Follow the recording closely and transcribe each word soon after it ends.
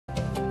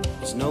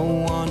There's no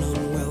one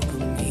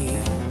unwelcome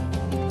here.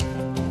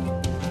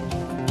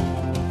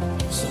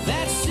 So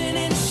that sin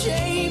and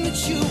shame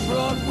that you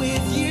brought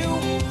with you,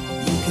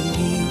 you can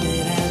leave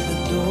it at the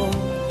door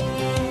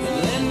and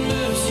let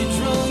mercy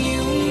draw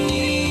you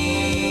near.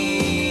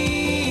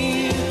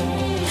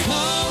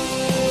 Come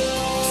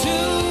to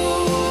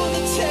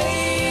the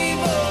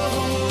table.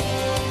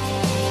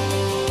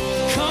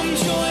 Come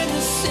join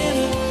the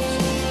sinners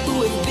who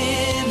have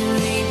been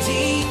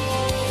redeemed.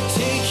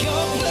 Take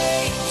your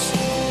place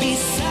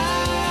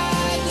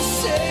beside the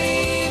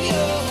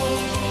Savior.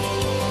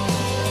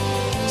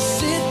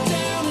 Sit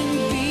down and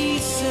be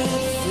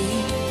set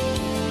free.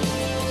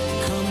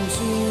 Come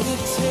to the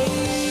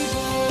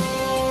table.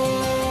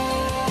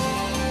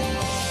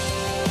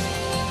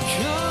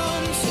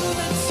 Come to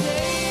the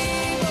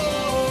table.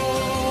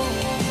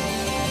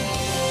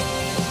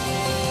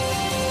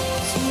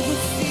 To the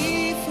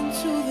thief and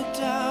to the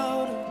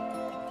doubter,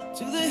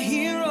 to the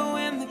hero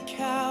and the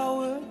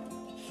coward,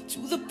 to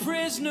the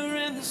prisoner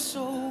and the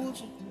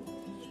soldier,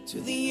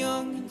 to the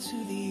young and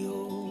to the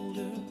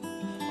older,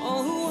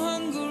 all who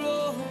hunger,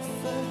 all who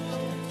thirst,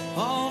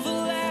 all the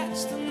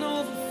last and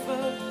all the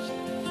first,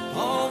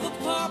 all the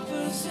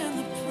paupers and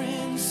the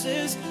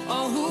princes,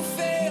 all who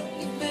fail,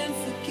 you've been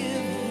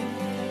forgiven,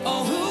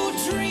 all who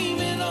dream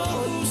and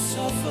all who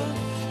suffer,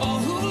 all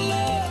who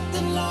loved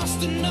and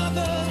lost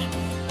another,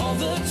 all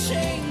the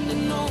chained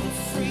and all the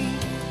free,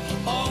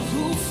 all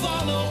who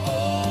follow,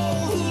 all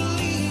who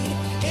lead,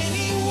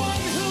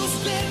 anyone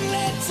who's been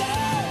let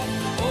down,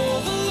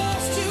 all the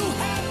lost who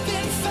have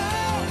been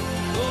found,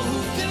 all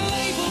who've been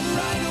labeled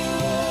right or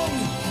wrong,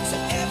 to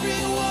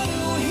everyone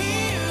who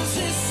hears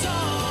this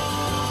song.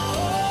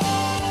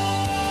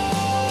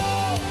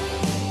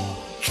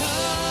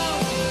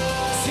 Come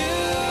to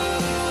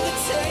the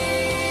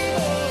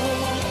table.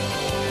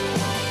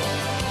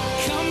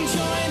 Come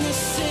join the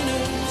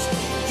sinners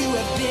who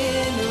have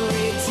been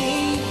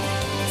redeemed.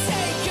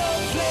 Take your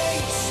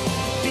place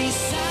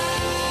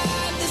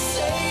beside the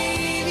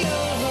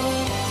Savior.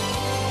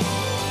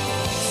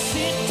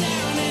 Sit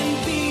down and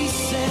be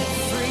set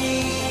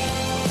free.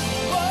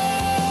 Oh,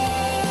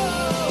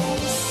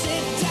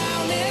 sit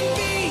down and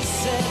be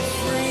set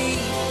free.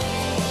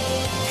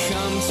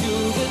 Come to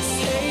the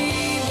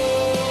table.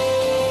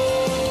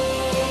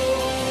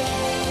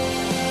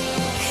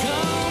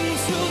 Come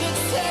to the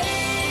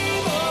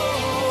table.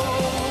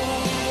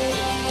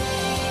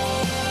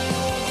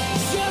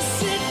 Just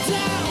sit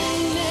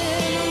down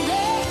and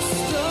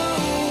rest a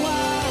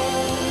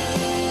while.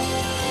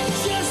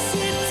 Just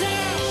sit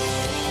down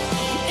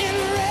and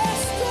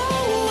rest a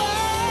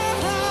while.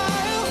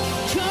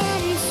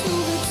 Come to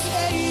the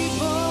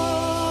table.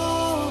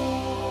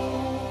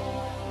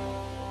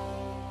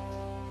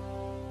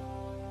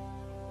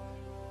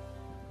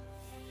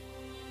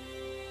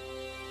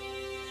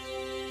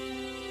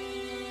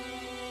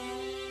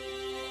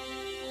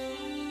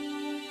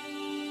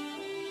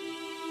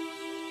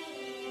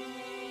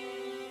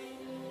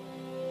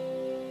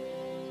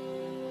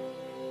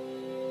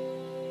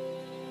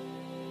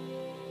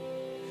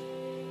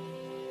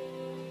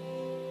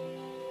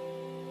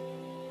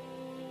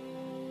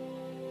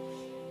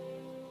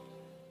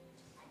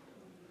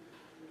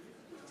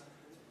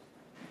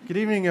 Good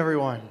evening,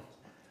 everyone.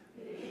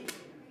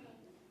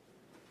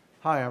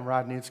 Hi, I'm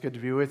Rodney. It's good to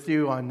be with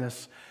you on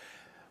this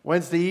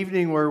Wednesday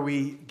evening where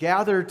we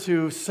gather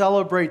to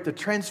celebrate the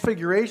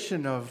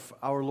transfiguration of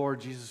our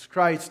Lord Jesus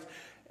Christ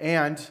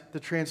and the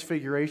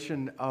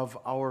transfiguration of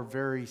our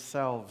very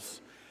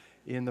selves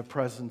in the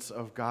presence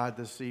of God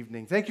this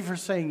evening. Thank you for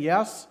saying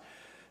yes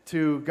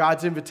to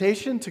God's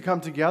invitation to come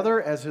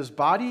together as His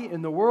body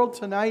in the world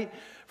tonight.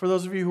 For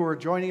those of you who are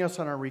joining us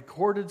on our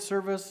recorded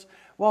service,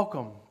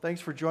 welcome. Thanks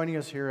for joining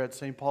us here at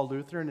St. Paul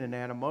Lutheran in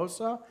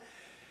Anamosa.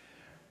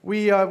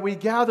 We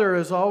gather,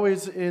 as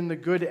always, in the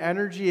good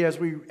energy as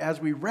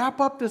we wrap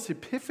up this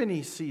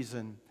Epiphany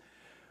season.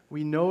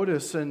 We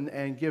notice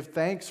and give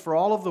thanks for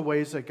all of the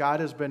ways that God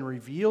has been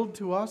revealed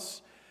to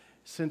us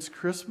since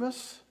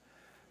Christmas,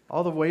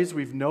 all the ways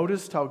we've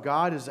noticed how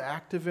God is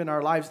active in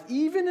our lives,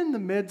 even in the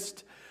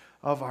midst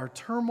of our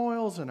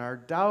turmoils and our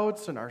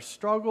doubts and our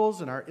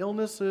struggles and our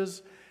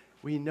illnesses.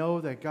 We know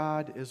that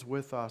God is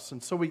with us,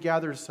 and so we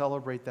gather to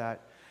celebrate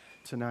that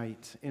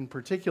tonight. In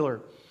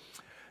particular,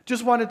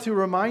 just wanted to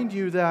remind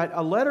you that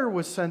a letter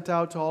was sent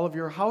out to all of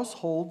your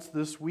households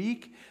this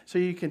week, so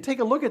you can take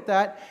a look at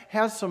that. It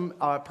has some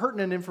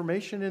pertinent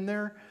information in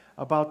there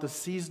about the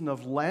season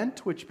of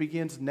Lent, which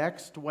begins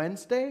next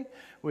Wednesday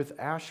with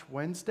Ash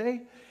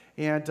Wednesday,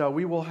 and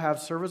we will have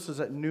services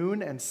at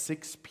noon and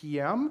 6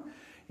 p.m.,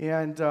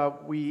 and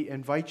we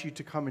invite you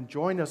to come and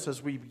join us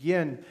as we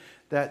begin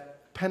that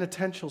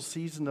penitential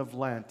season of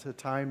Lent, a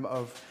time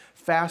of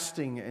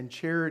fasting and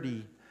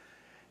charity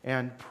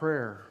and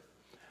prayer.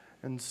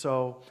 And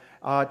so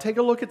take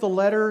a look at the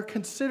letter.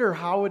 Consider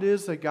how it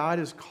is that God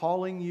is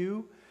calling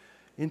you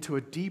into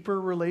a deeper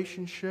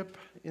relationship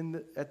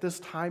at this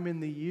time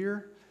in the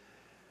year.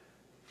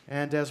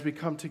 And as we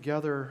come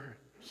together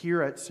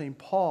here at St.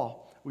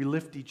 Paul, we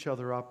lift each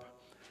other up,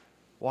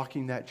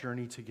 walking that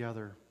journey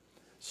together.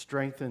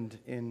 strengthened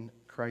in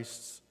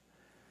Christ's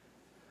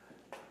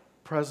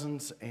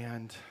presence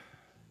and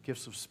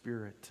gifts of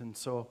Spirit. And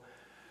so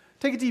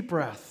take a deep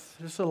breath.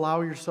 Just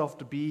allow yourself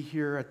to be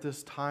here at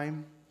this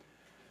time.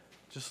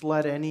 Just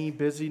let any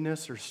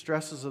busyness or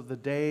stresses of the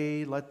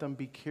day, let them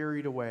be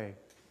carried away.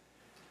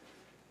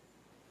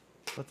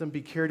 Let them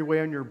be carried away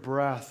on your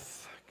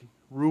breath.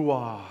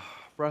 Ruah,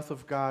 breath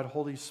of God,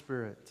 Holy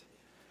Spirit,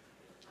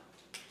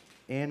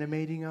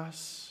 animating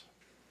us,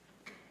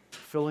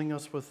 filling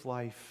us with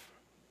life.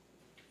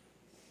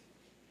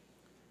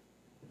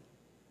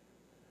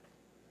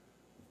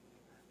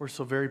 We're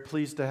so very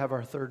pleased to have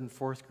our 3rd and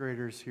 4th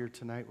graders here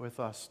tonight with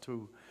us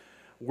to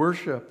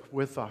worship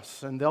with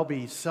us. And they'll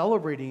be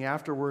celebrating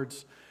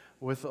afterwards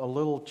with a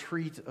little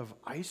treat of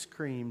ice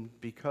cream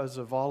because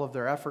of all of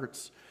their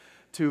efforts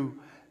to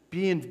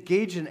be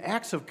engaged in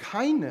acts of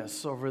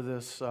kindness over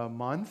this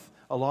month,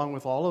 along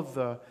with all of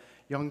the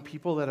young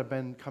people that have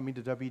been coming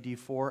to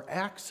WD4.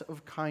 Acts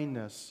of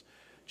kindness,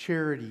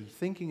 charity,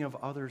 thinking of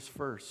others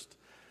first,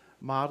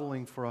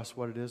 modeling for us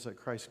what it is that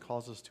Christ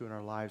calls us to in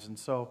our lives. And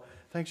so,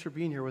 thanks for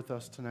being here with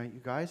us tonight,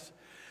 you guys.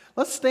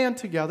 Let's stand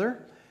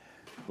together.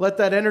 Let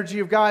that energy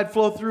of God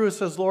flow through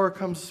us as Laura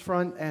comes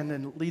front and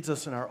then leads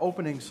us in our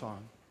opening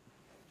song.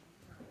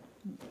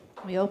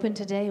 We open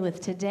today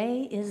with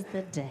 "Today is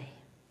the Day."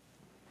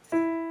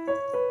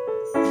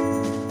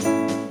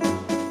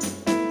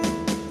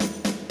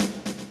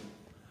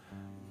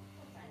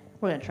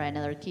 We're going to try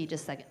another key,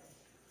 just a second.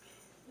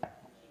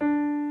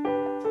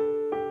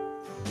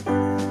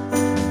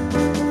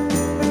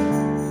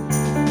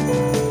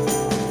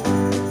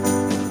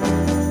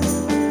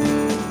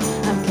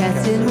 I'm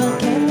casting my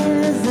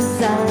cares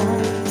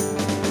aside.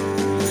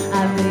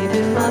 I'm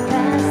leaving my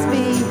past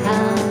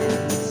behind.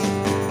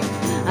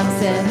 I'm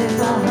setting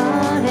my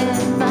heart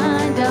and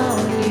mind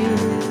on you,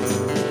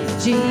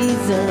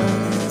 Jesus.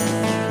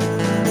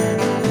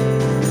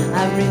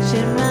 I'm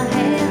reaching my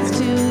hands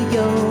to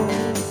yours,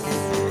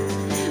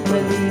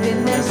 believing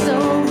there's so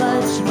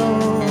much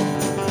more,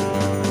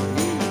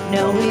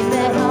 knowing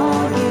that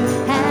all you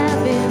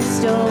have in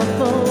store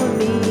for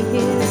me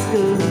is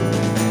good.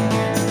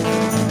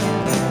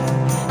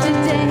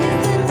 Today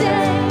is the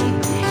day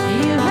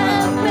you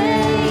have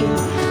made.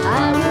 I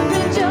will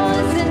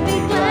rejoice and be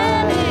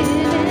glad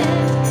in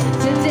it.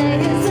 Today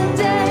is the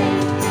day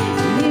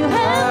you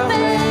have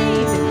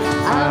made.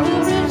 I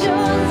will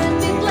rejoice and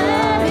be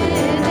glad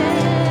in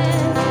it.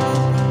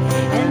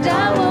 And I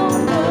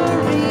won't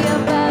worry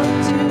about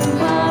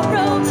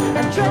tomorrow.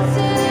 I'm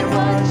trusting in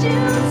what you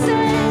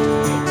say.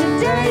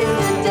 Today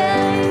is the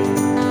day.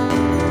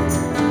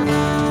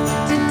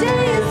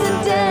 Today is the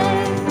day.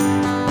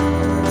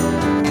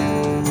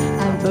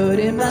 I'm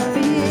putting my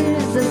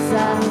fears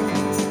aside.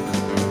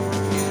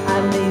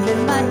 I'm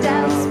leaving my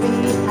doubts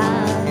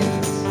behind.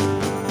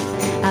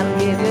 I'm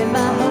giving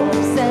my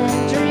hopes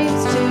and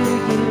dreams to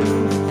you,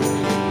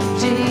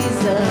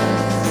 Jesus.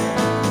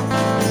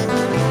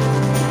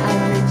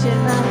 I'm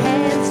reaching my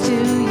hands to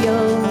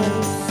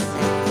yours,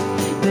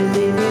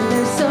 believing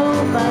there's so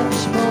much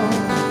more,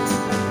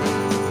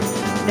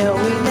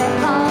 knowing that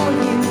all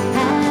you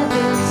have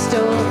in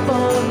store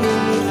for me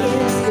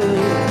is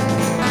good.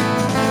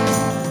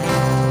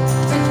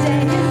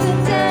 Today is the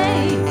day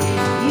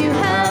you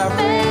have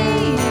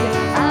made.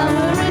 I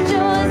will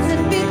rejoice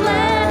and be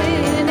glad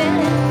in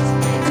it.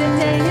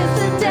 Today is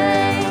the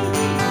day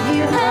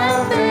you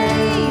have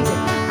made.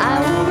 I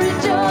will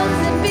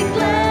rejoice and be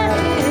glad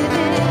in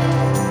it.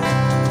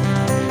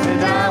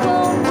 And I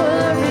won't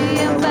worry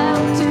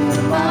about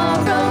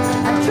tomorrow.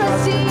 I'm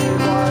trusting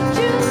what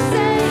you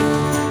say.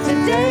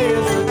 Today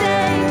is the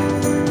day.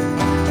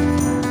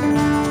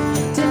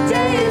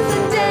 Today is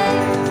the day.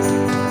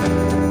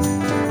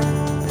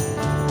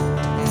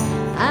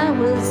 I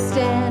will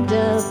stand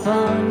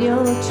upon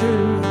your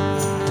truth,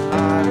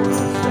 I will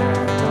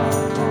stand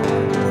upon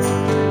your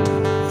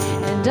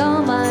and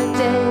all my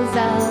days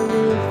I'll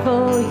live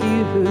for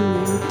you.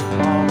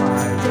 all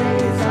my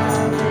Days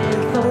I'll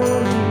live for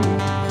you.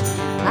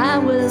 I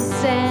will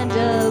stand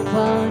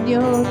upon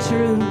your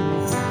truth,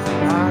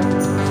 I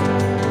will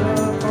stand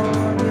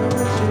upon your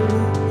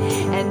truth.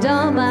 and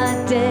all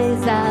my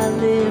days I'll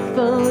live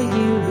for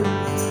you.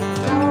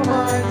 All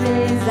my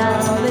days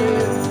I'll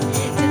live.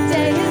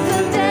 Today is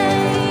the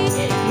day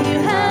you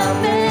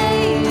have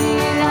made.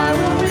 I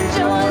will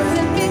rejoice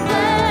and be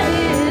glad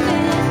in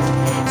it.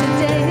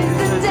 Today is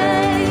the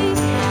day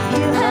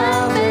you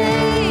have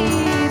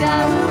made.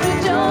 I will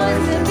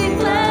rejoice and be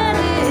glad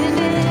in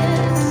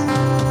it.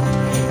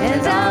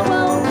 And I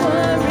won't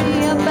worry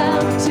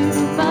about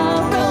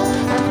tomorrow.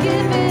 I'm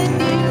giving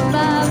you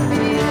my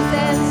fears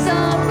and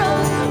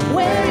sorrows.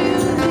 Where you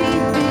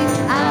lead me,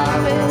 I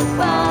will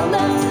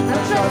follow.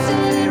 I'm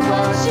trusting in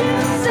what you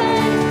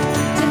say.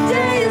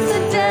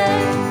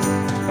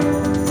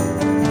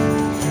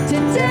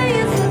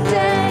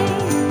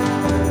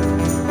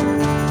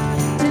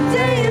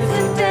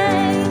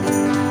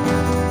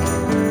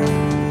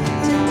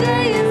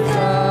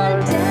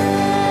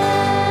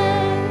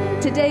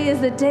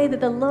 day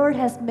that the Lord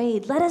has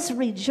made. Let us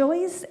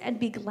rejoice and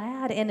be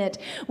glad in it.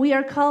 We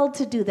are called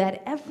to do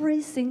that every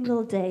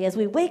single day as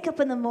we wake up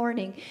in the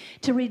morning,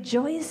 to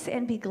rejoice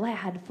and be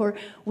glad, for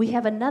we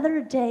have another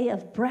day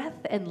of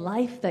breath and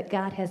life that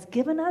God has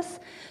given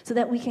us so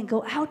that we can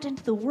go out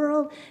into the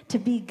world to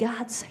be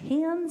God's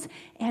hands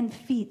and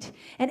feet.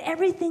 And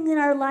everything in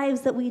our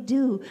lives that we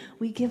do,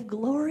 we give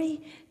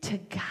glory to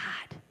God.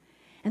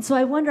 And so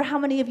I wonder how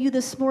many of you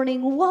this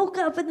morning woke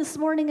up in this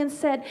morning and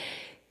said,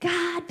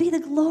 God, be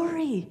the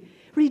glory.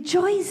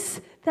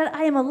 Rejoice that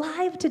I am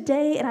alive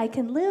today and I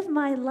can live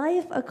my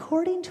life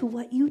according to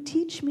what you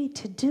teach me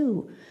to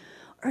do.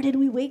 Or did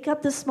we wake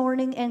up this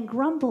morning and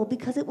grumble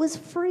because it was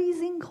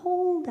freezing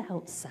cold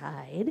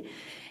outside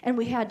and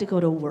we had to go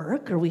to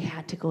work or we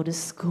had to go to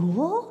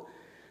school?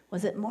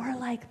 Was it more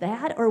like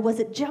that? Or was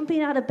it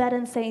jumping out of bed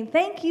and saying,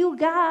 thank you,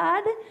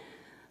 God,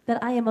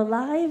 that I am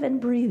alive and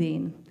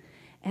breathing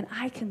and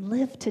I can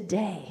live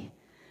today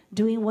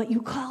doing what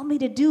you call me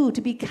to do,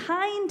 to be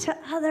kind to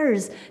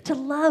others, to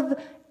love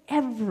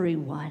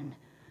everyone,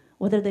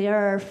 whether they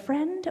are our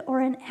friend or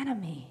an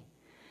enemy,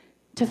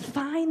 to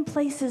find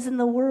places in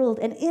the world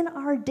and in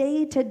our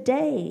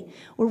day-to-day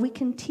where we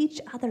can teach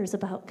others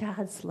about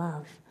God's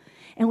love.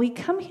 And we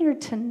come here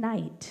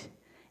tonight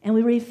and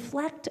we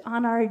reflect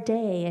on our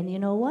day, and you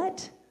know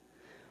what?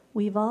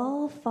 We've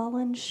all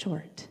fallen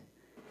short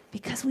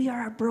because we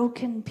are a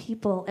broken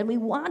people and we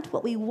want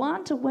what we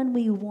want when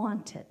we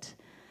want it.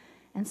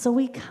 And so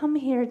we come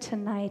here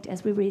tonight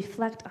as we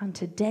reflect on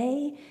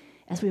today,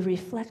 as we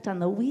reflect on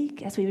the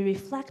week, as we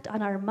reflect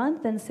on our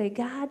month and say,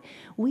 God,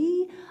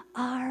 we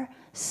are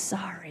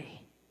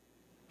sorry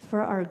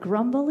for our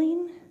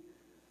grumbling,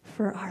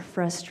 for our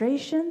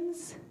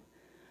frustrations,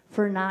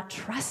 for not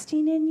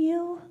trusting in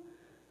you,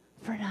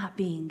 for not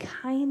being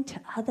kind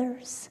to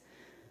others.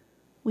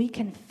 We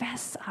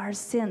confess our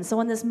sins. So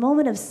in this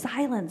moment of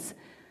silence,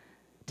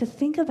 to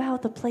think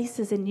about the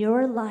places in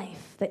your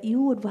life that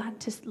you would want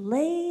to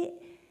lay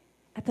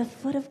at the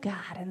foot of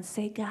God and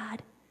say,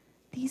 God,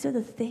 these are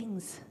the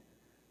things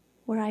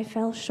where I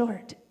fell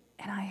short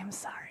and I am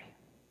sorry.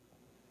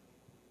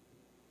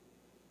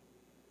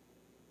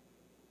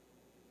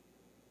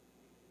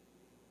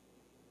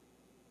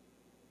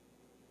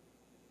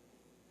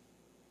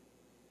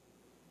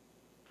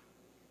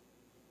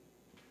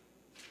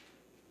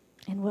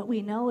 And what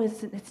we know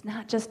is it's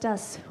not just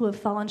us who have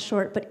fallen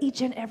short, but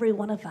each and every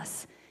one of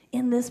us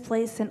in this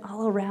place and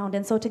all around.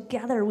 And so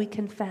together we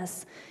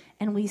confess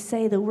and we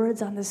say the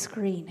words on the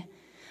screen.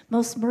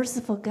 Most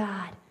merciful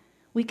God,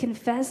 we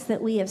confess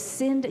that we have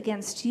sinned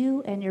against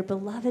you and your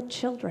beloved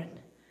children.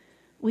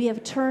 We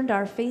have turned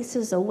our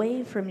faces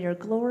away from your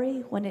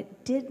glory when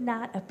it did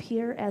not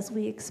appear as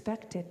we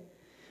expected.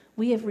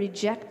 We have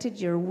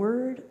rejected your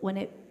word when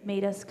it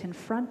made us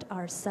confront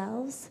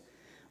ourselves.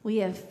 We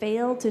have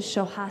failed to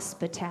show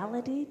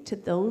hospitality to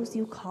those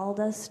you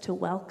called us to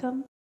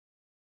welcome.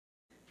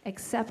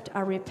 Accept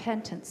our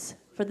repentance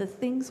for the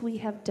things we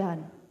have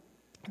done,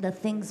 the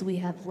things we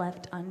have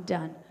left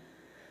undone.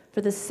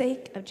 For the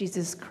sake of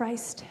Jesus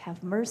Christ,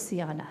 have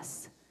mercy on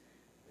us.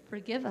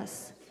 Forgive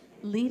us,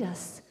 lead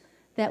us,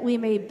 that we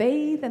may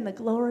bathe in the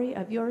glory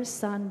of your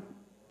Son,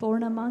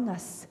 born among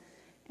us,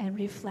 and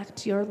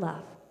reflect your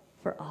love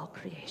for all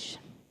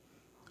creation.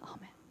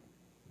 Amen.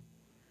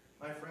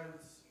 My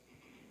friends,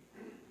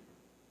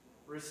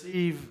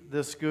 receive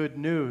this good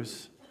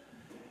news.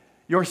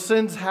 Your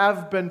sins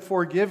have been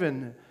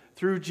forgiven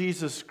through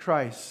Jesus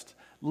Christ.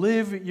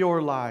 Live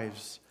your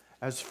lives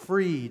as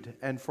freed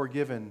and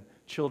forgiven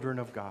children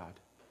of God.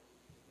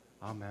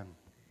 Amen.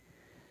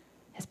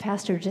 As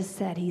Pastor just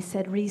said, he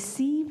said,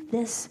 receive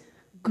this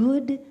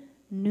good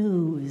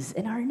news.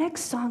 And our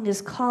next song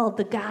is called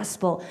The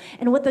Gospel.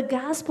 And what the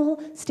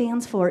gospel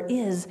stands for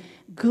is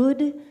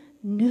good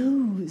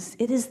news.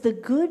 It is the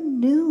good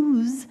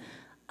news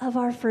of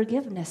our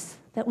forgiveness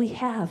that we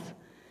have.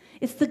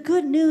 It's the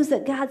good news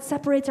that God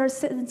separates our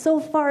sins so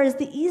far as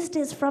the east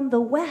is from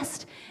the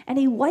west, and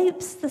he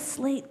wipes the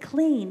slate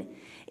clean.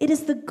 It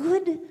is the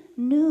good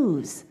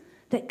news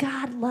that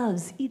God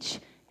loves each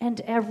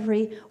and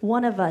every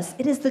one of us.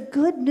 It is the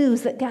good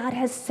news that God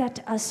has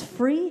set us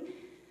free.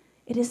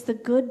 It is the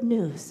good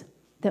news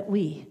that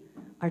we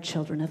are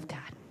children of God.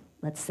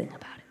 Let's sing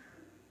about it.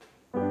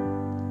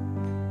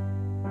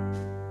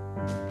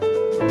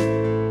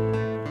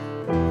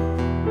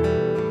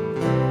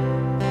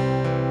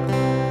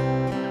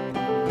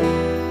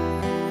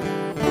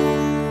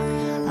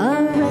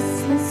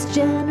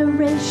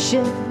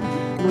 Generation,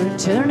 we're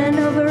turning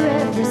over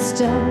every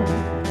stone,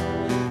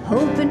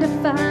 hoping to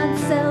find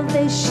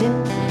salvation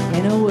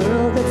in a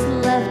world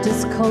that's left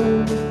us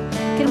cold.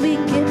 Can we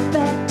get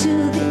back to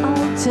the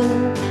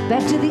altar,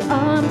 back to the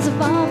arms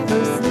of our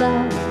first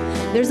love?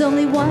 There's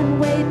only one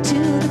way to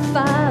the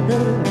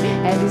Father,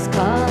 and he's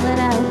calling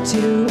out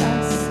to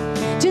us.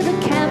 To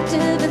the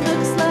captive it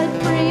looks like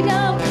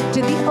freedom,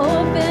 to the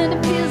orphan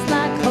it feels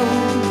like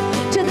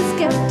home, to the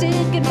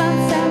skeptic it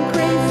might sound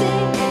crazy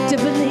to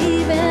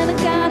believe in a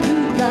God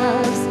who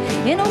loves.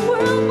 In a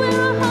world where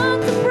our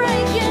hearts are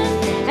breaking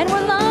and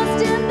we're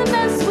lost in the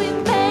mess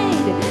we've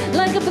made,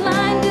 like a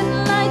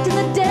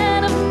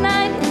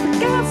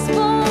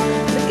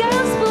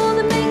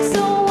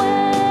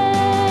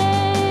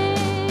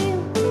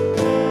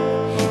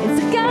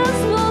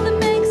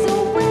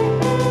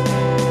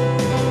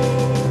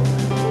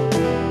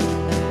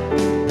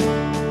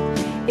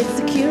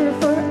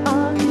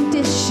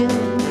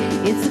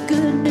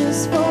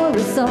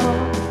us all.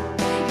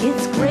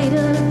 It's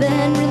greater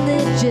than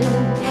religion.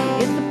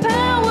 It's the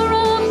power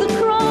of the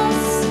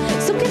cross.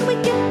 So can we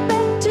get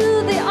back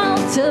to the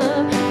altar,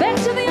 back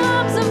to the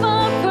arms of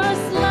our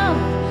first love?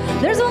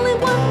 There's only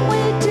one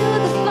way to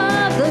the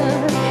Father,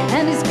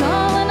 and He's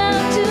calling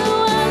out to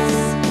us.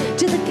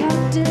 To the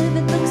captive,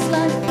 it looks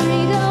like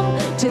freedom.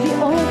 To the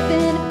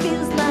orphan, it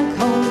feels like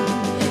home.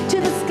 To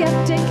the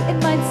skeptic,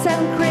 it might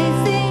sound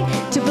crazy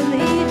to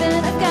believe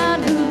in a God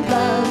who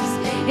loves.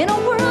 In a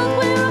world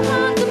where our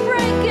hearts are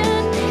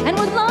breaking and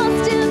we're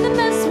lost in the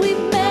mess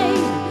we've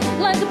made,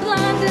 like a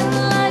blinding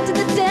light in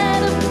the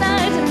dead of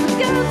night. It's the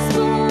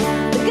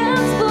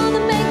gospel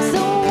that makes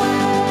a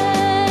way.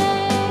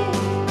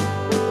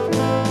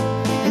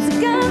 It's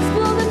the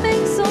gospel that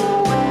makes a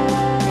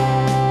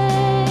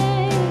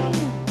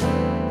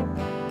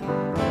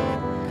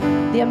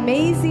way. The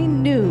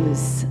amazing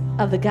news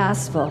of the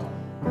gospel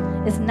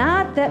is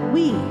not that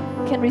we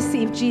can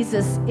receive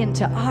Jesus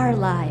into our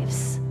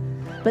lives,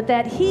 but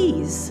that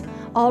He's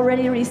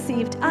already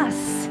received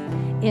us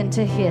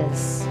into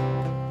His.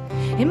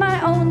 In my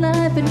own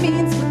life, it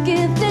means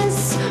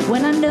forgiveness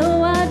when I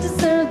know I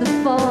deserve the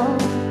fall.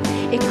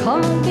 It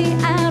called me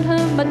out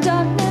of my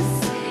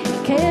darkness,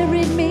 it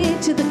carried me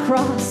to the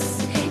cross.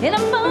 In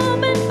a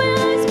moment, my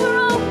eyes were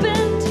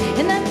opened.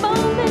 In that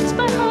moment,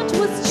 my heart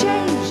was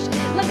changed,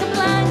 like a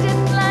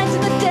blinding light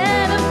in the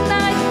dead of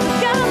night. The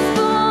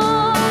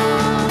gospel.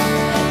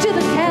 To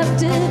the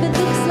captive, it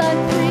looks like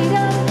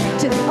freedom.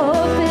 To the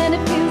orphan,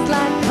 it feels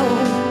like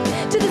hope.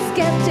 To the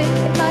skeptic,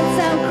 it might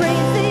sound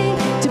crazy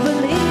to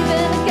believe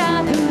in a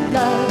God who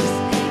loves.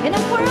 In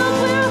a world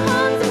where our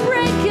hearts are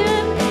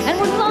breaking and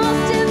we're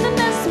lost in the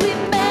mess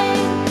we've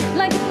made,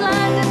 like a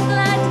blinding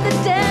light in the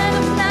dead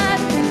of night.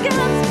 The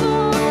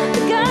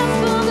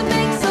gospel that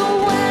makes a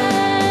way.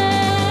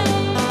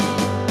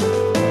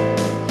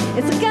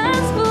 It's the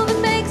gospel that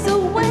makes a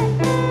way.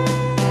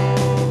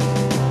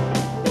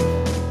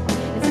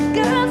 It's the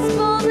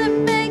gospel that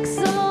makes a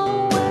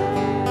way.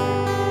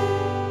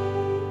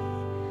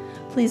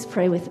 Please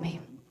pray with me.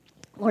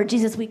 Lord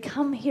Jesus, we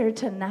come here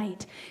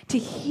tonight to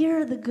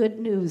hear the good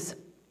news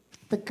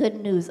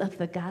of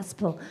the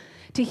gospel,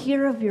 to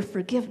hear of your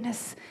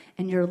forgiveness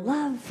and your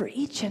love for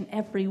each and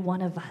every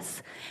one of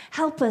us.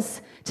 Help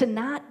us to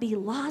not be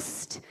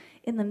lost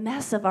in the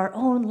mess of our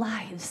own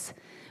lives,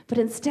 but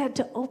instead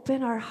to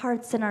open our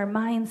hearts and our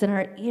minds and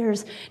our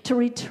ears to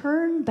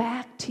return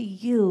back to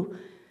you,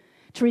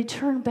 to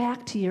return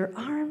back to your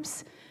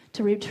arms,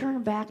 to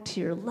return back to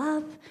your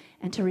love,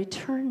 and to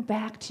return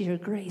back to your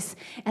grace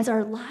as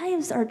our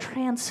lives are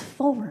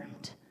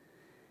transformed,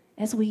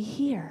 as we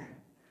hear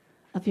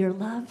of your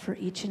love for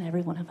each and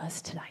every one of us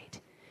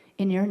tonight.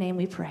 In your name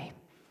we pray.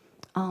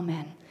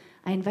 Amen.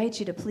 I invite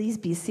you to please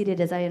be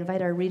seated as I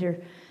invite our reader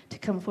to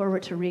come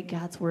forward to read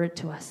God's word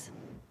to us.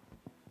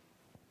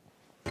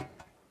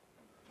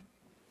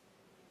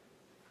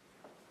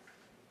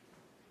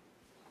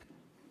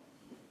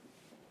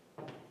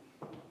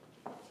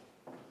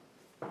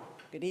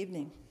 Good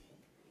evening.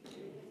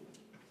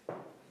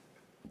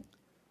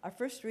 Our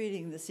first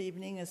reading this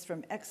evening is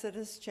from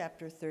Exodus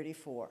chapter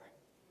 34.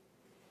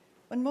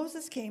 When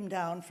Moses came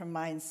down from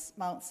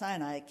Mount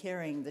Sinai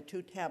carrying the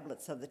 2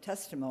 tablets of the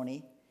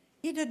testimony,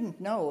 he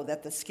didn't know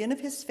that the skin of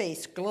his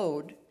face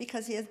glowed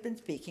because he had been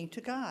speaking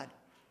to God.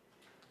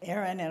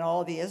 Aaron and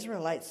all the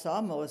Israelites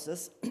saw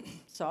Moses,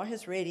 saw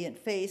his radiant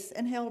face,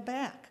 and held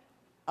back,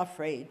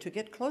 afraid to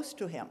get close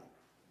to him.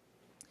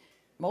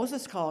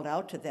 Moses called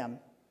out to them.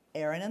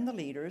 Aaron and the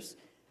leaders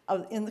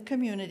in the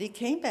community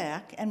came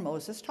back, and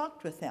Moses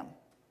talked with them.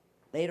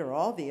 Later,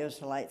 all the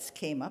Israelites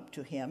came up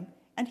to him,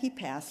 and he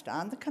passed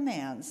on the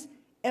commands,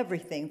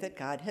 everything that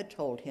God had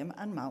told him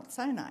on Mount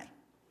Sinai.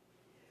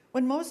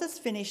 When Moses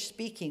finished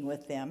speaking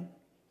with them,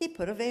 he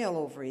put a veil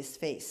over his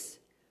face.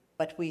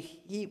 But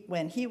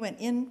when he went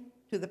in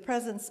to the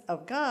presence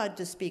of God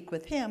to speak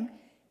with him,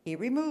 he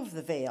removed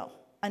the veil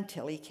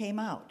until he came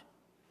out.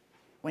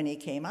 When he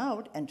came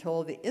out and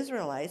told the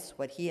Israelites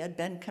what he had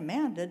been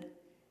commanded,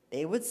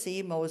 they would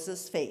see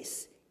Moses'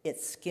 face,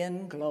 its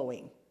skin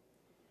glowing.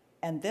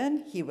 And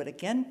then he would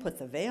again put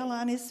the veil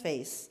on his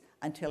face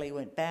until he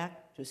went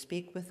back to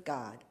speak with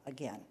God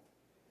again.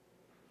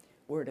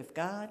 Word of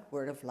God,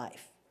 word of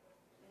life.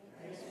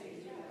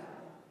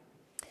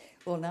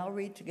 We'll now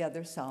read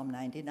together Psalm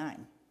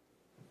 99.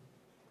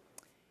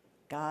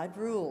 God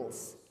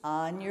rules.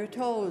 On your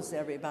toes,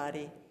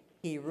 everybody.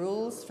 He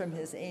rules from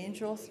his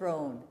angel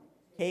throne.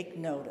 Take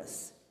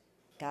notice.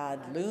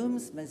 God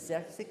looms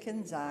majestic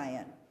in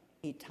Zion.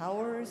 He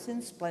towers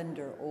in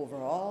splendor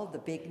over all the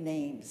big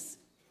names.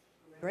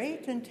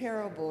 Great and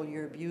terrible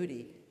your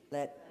beauty.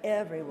 Let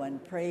everyone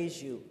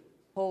praise you.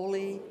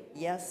 Holy,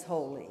 yes,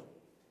 holy.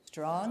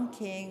 Strong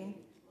King,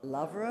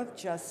 lover of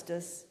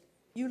justice,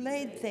 you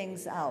laid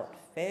things out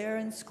fair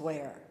and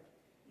square.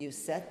 You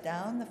set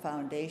down the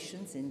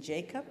foundations in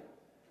Jacob,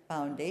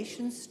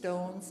 foundation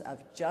stones of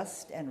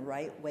just and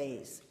right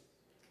ways.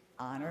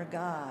 Honor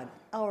God,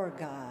 our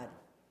God.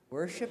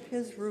 Worship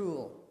his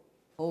rule.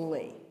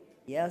 Holy,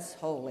 yes,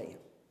 holy.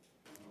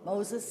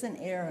 Moses and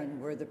Aaron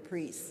were the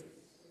priests.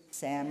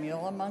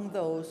 Samuel among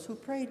those who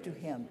prayed to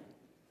him.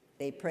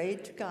 They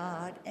prayed to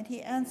God, and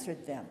he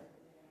answered them.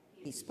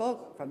 He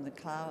spoke from the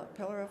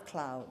pillar of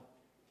cloud,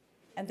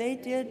 and they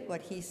did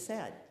what he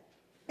said.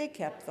 They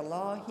kept the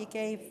law he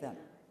gave them,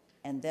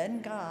 and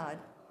then God,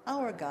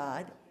 our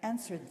God,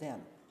 answered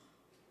them.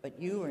 But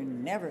you were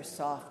never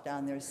soft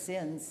on their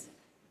sins.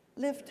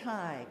 Lift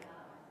high,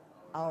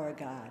 our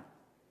God.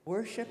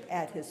 Worship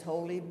at his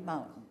holy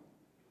mountain.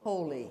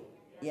 Holy,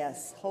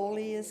 yes,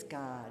 holy is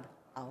God,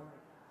 our God.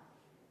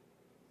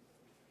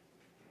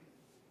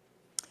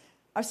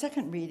 Our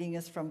second reading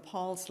is from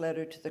Paul's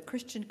letter to the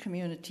Christian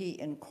community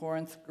in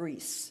Corinth,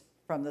 Greece,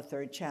 from the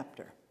 3rd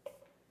chapter.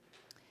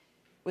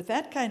 With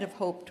that kind of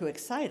hope to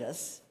excite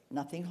us,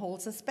 nothing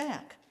holds us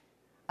back.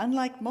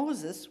 Unlike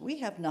Moses, we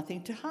have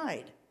nothing to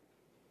hide.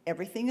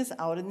 Everything is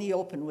out in the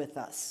open with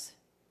us.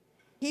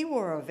 He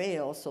wore a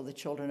veil so the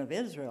children of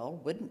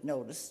Israel wouldn't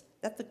notice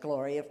that the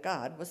glory of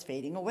God was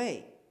fading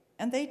away,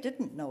 and they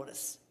didn't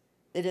notice.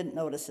 They didn't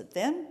notice it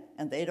then,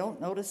 and they don't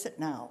notice it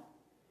now.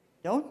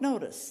 Don't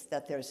notice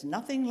that there's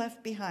nothing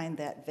left behind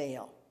that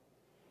veil.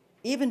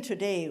 Even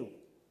today,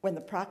 when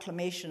the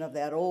proclamation of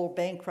that old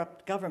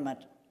bankrupt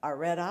government are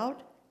read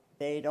out,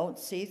 they don't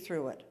see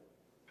through it.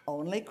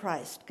 Only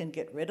Christ can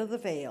get rid of the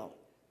veil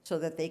so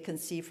that they can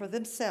see for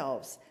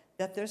themselves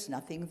that there's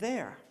nothing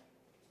there.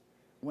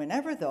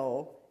 Whenever,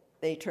 though,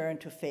 they turn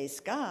to face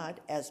God,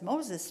 as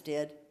Moses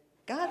did,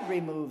 God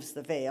removes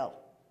the veil,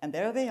 and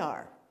there they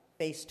are,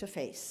 face to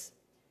face.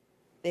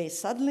 They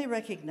suddenly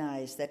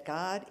recognize that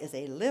God is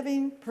a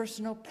living,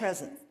 personal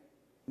presence,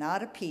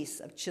 not a piece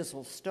of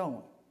chiseled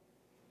stone.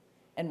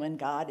 And when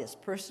God is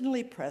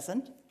personally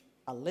present,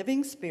 a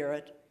living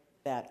spirit,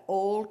 that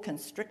old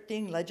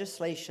constricting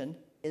legislation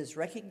is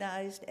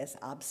recognized as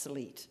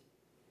obsolete.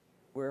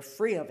 We're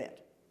free of it,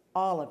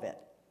 all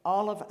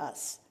of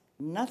us.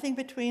 Nothing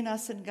between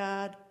us and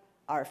God,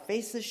 our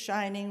faces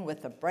shining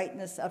with the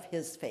brightness of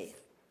his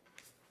faith.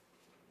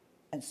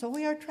 And so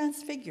we are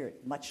transfigured,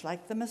 much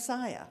like the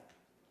Messiah,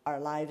 our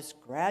lives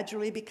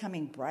gradually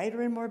becoming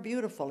brighter and more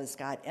beautiful as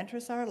God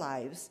enters our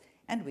lives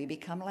and we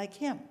become like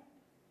him.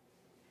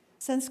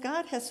 Since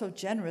God has so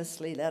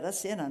generously let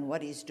us in on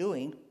what he's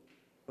doing,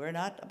 we're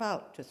not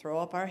about to throw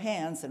up our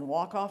hands and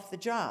walk off the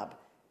job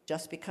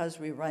just because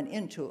we run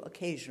into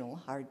occasional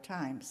hard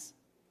times.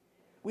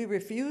 We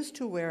refuse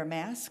to wear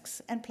masks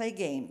and play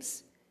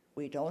games.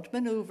 We don't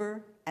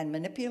maneuver and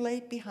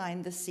manipulate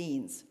behind the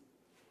scenes,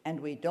 and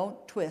we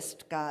don't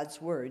twist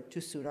God's word to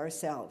suit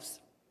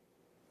ourselves.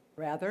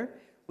 Rather,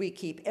 we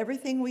keep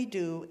everything we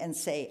do and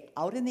say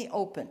out in the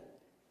open,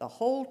 the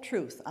whole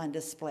truth on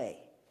display,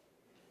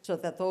 so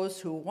that those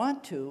who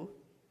want to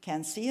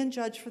can see and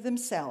judge for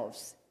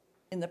themselves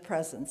in the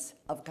presence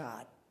of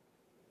God.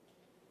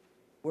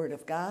 Word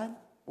of God,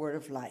 word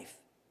of life.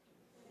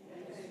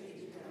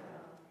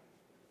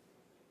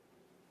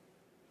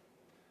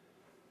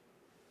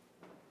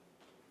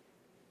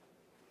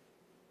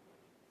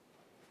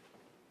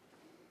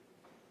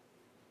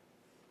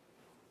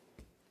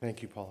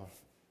 Thank you, Paula.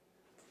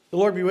 The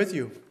Lord be with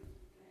you.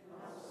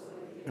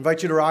 I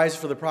invite you to rise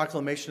for the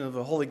proclamation of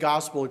the Holy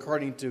Gospel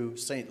according to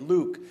St.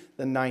 Luke,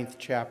 the 9th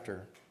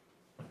chapter.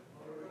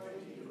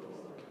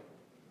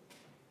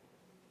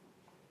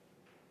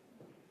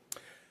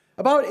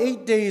 About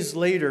 8 days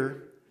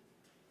later,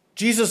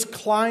 Jesus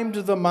climbed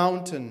the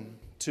mountain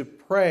to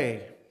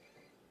pray,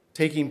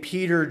 taking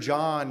Peter,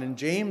 John, and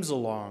James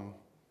along.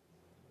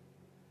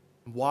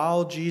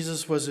 While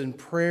Jesus was in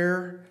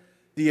prayer,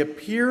 the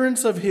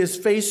appearance of his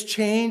face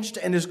changed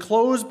and his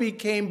clothes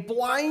became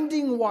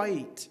blinding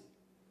white.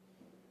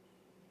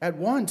 At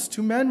once,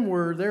 2 men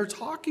were there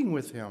talking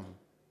with him.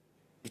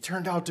 They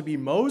turned out to be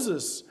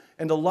Moses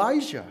and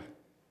Elijah.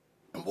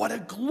 And what a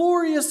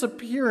glorious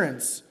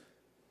appearance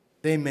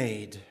they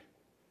made.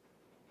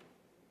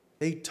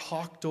 They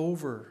talked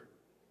over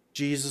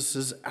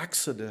Jesus'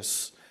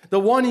 exodus, the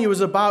one he was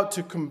about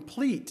to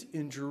complete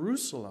in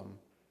Jerusalem.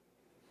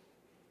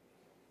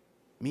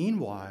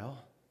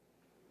 Meanwhile,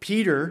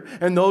 Peter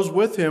and those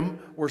with him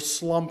were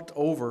slumped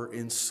over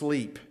in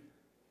sleep.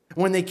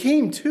 When they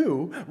came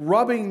to,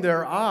 rubbing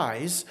their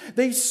eyes,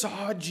 they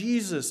saw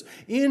Jesus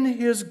in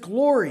his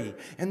glory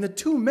and the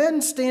 2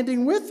 men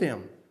standing with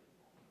him.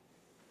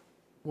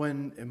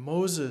 When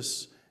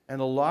Moses and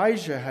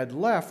Elijah had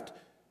left,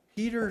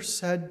 Peter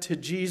said to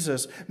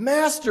Jesus,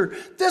 "Master,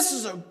 this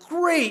is a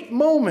great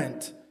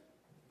moment.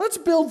 Let's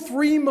build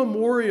 3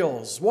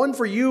 memorials, one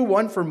for you,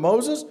 one for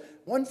Moses,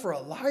 one for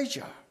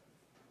Elijah."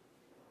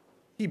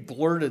 He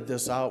blurted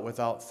this out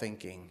without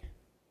thinking.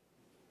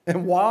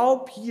 And while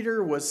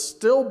Peter was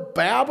still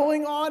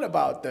babbling on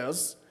about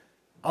this,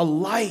 a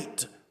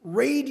light,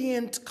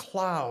 radiant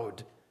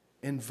cloud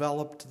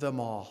enveloped them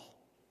all.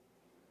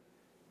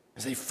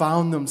 As they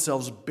found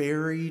themselves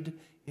buried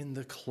in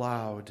the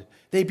cloud,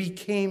 they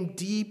became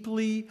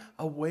deeply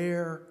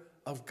aware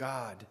of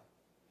God.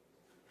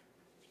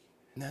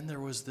 And then there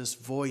was this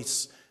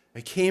voice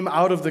that came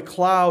out of the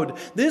cloud.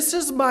 "This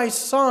is my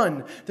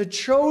son, the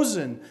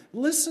chosen.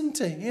 Listen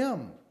to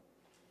him."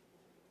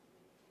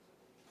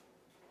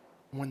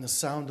 When the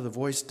sound of the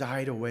voice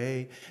died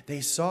away,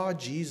 they saw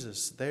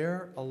Jesus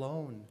there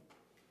alone.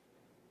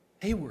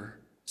 They were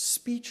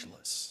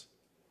speechless.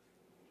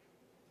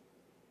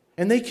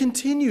 And they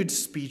continued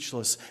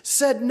speechless,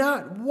 said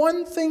not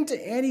one thing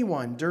to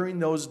anyone during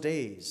those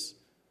days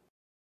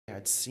they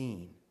had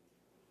seen.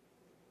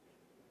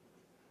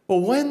 But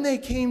when they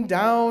came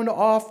down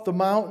off the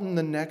mountain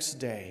the next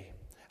day,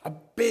 a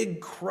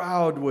big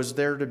crowd was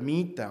there to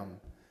meet them.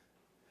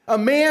 A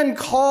man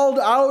called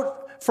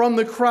out from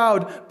the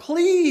crowd,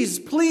 "Please,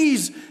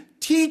 please,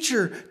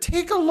 teacher,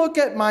 take a look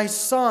at my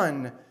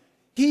son.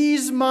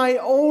 He's my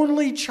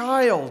only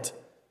child."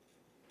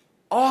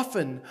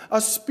 Often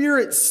a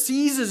spirit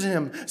seizes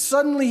him.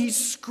 Suddenly he's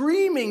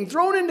screaming,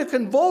 thrown into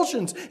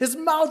convulsions, his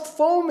mouth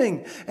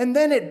foaming, and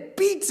then it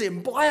beats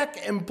him black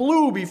and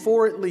blue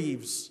before it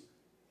leaves.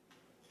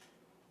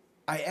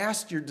 I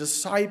asked your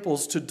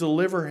disciples to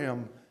deliver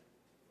him,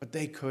 but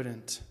they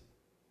couldn't.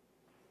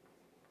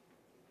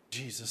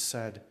 Jesus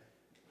said,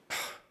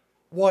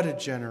 "What a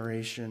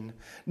generation.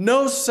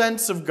 No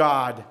sense of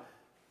God.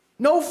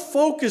 No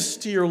focus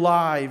to your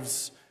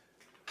lives.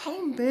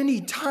 How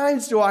many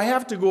times do I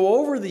have to go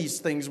over these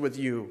things with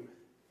you?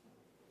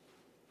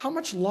 How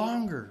much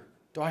longer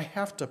do I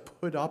have to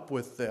put up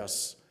with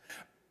this?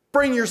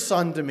 Bring your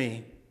son to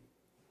me."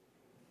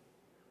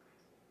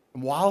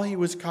 And while he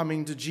was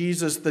coming to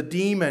Jesus, the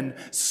demon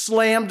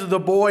slammed the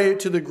boy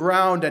to the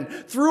ground and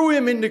threw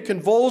him into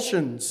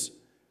convulsions.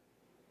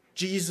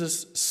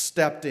 Jesus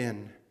stepped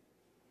in.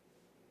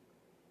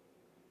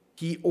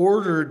 He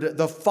ordered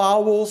the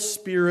foul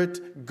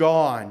spirit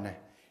gone,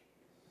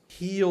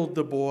 healed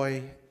the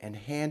boy, and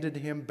handed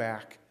him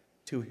back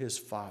to his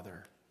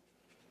father.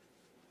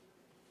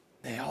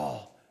 They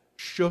all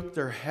shook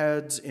their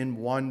heads in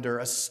wonder,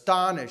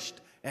 astonished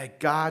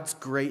at God's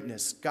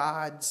greatness,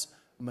 God's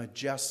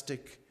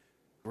majestic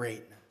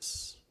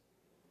greatness.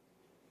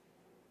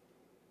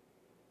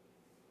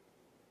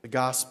 The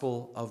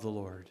gospel of the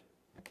Lord.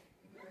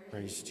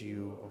 Praise to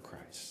you, O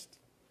Christ.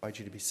 I invite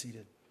you to be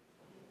seated.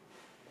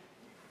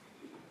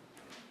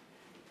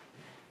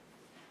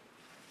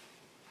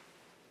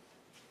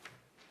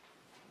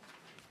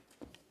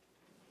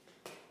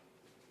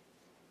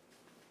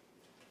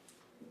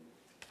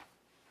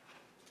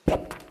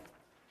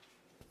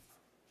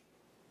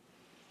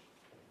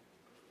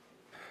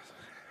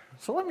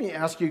 So let me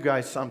ask you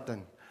guys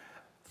something.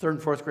 Third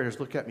and fourth graders,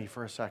 look at me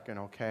for a second,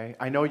 okay?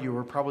 I know you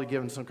were probably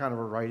given some kind of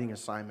a writing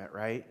assignment,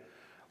 right?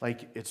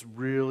 Like, it's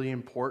really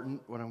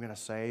important what I'm going to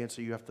say, and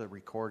so you have to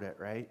record it,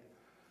 right?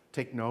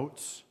 Take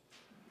notes.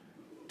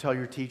 Tell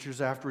your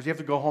teachers afterwards. You have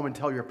to go home and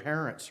tell your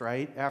parents,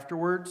 right,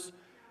 afterwards?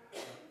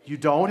 You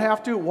don't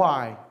have to?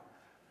 Why?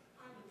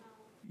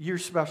 You're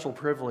special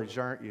privileged,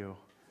 aren't you?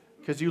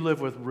 Because you live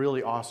with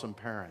really awesome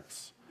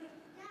parents.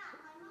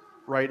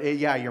 Right?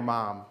 Yeah, your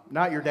mom.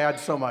 Not your dad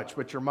so much,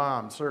 but your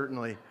mom,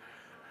 certainly.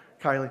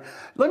 Kylie.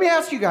 Let me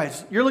ask you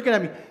guys, you're looking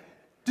at me.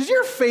 Does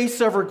your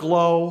face ever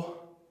glow?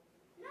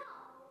 No.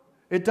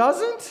 It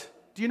doesn't?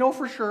 Do you know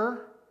for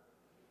sure?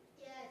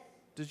 Yes.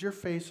 Does your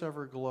face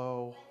ever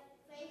glow?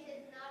 My face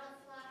is not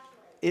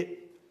a flashlight.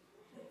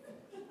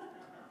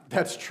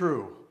 That's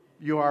true.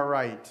 You are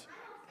right.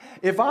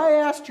 If I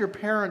asked your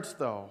parents,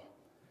 though,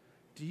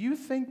 do you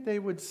think they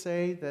would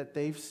say that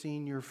they've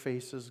seen your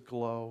faces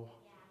glow?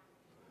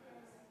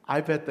 I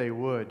bet they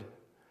would.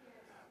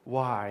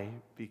 Why?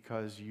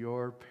 Because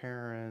your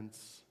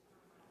parents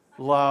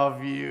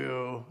love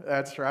you.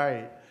 That's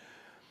right.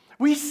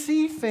 We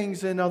see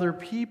things in other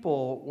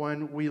people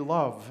when we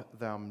love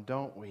them,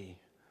 don't we?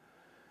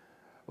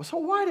 Well, so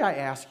why did I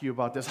ask you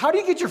about this? How do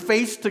you get your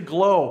face to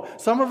glow?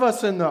 Some of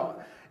us in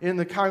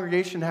the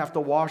congregation have to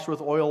wash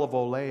with oil of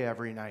Olay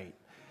every night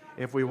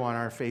if we want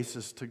our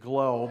faces to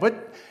glow.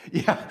 But,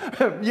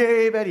 yeah,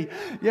 yay, Betty,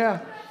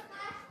 yeah.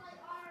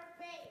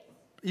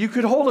 You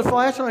could hold a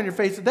flashlight on your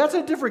face. That's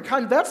a different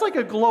kind. That's like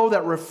a glow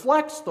that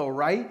reflects, though,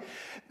 right?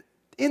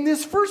 In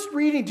this first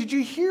reading, did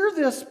you hear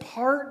this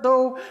part,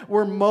 though,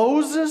 where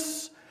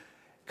Moses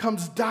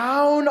comes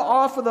down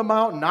off of the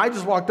mountain? I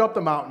just walked up the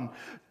mountain.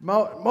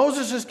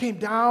 Moses just came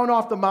down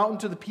off the mountain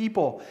to the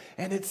people.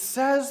 And it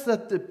says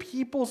that the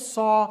people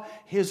saw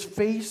his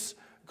face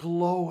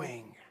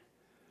glowing.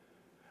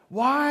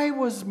 Why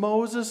was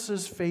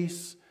Moses'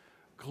 face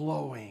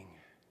glowing?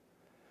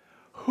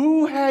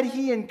 Who had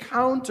he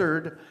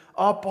encountered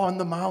up on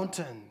the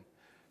mountain?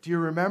 Do you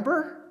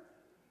remember?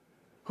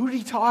 Who did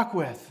he talk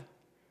with?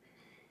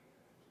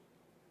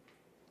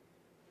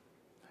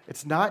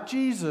 It's not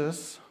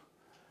Jesus,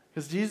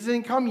 because Jesus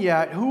didn't come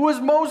yet. Who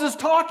was Moses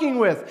talking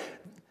with?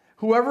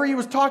 Whoever he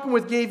was talking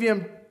with gave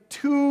him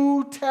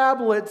 2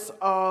 tablets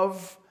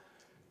of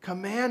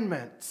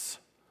commandments.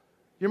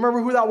 You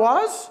remember who that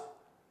was?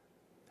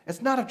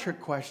 It's not a trick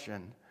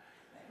question.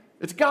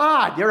 It's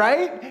God, you're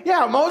right?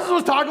 Yeah, Moses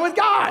was talking with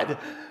God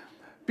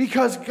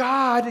because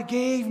God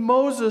gave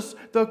Moses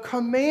the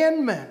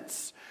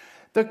commandments.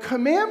 The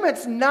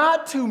commandments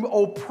not to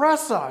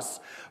oppress us,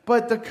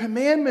 but the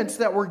commandments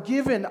that were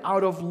given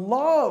out of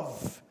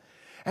love.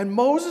 And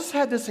Moses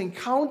had this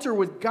encounter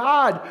with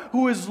God,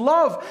 who is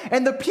love.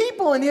 And the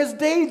people in his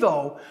day,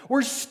 though,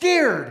 were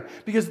scared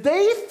because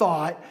they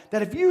thought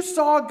that if you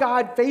saw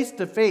God face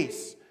to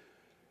face,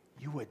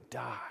 you would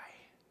die.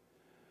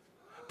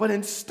 But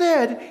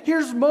instead,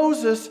 here's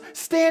Moses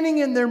standing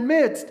in their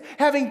midst,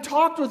 having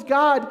talked with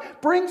God,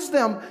 brings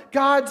them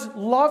God's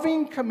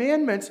loving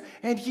commandments,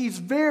 and he's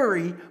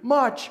very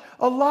much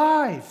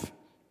alive.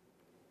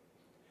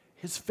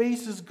 His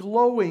face is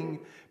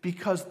glowing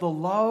because the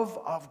love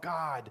of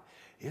God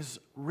is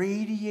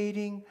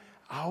radiating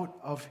out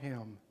of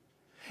him.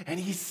 And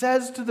he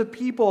says to the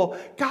people,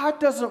 God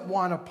doesn't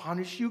want to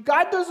punish you.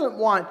 God doesn't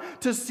want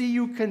to see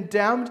you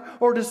condemned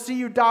or to see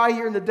you die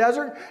here in the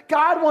desert.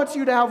 God wants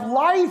you to have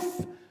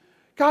life.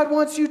 God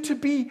wants you to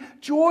be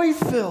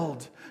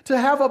joy-filled, to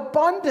have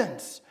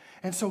abundance.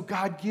 And so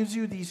God gives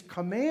you these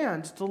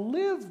commands to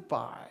live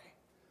by,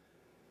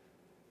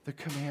 the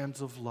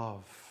commands of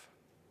love.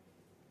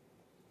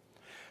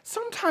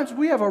 Sometimes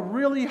we have a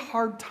really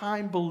hard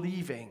time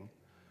believing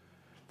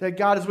that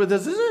God is with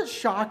us. Isn't it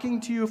shocking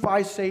to you if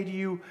I say to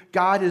you,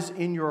 God is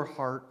in your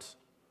heart?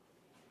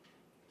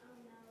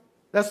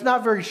 That's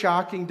not very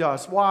shocking to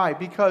us. Why?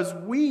 Because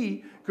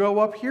we grow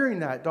up hearing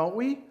that, don't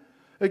we?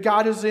 That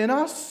God is in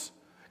us.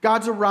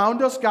 God's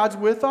around us. God's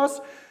with us.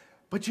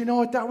 But you know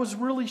what? That was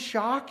really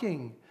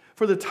shocking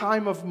for the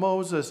time of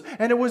Moses.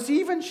 And it was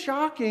even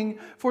shocking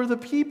for the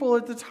people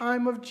at the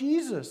time of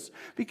Jesus,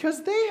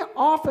 because they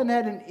often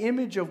had an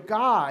image of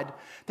God,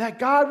 that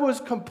God was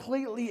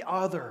completely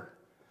other.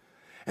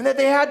 And that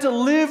they had to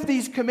live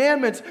these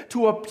commandments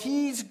to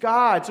appease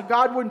God so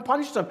God wouldn't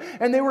punish them.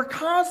 And they were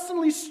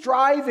constantly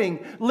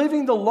striving,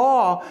 living the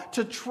law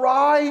to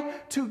try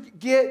to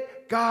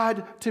get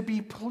God to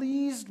be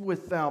pleased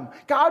with them.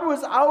 God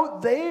was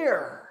out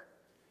there.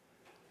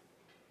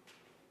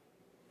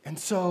 And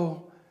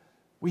so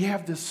we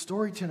have this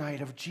story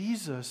tonight of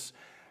Jesus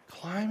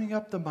climbing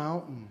up the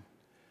mountain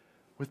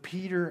with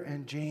Peter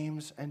and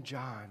James and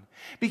John.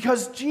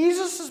 Because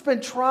Jesus has been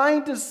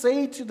trying to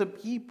say to the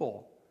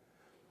people,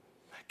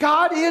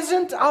 God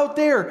isn't out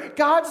there.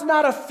 God's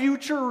not a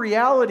future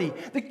reality.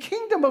 The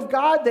kingdom of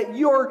God that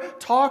you're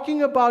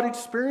talking about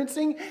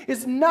experiencing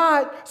is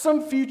not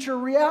some future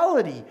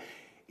reality.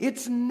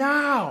 It's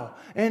now.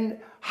 And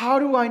how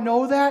do I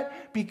know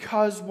that?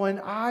 Because when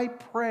I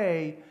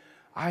pray,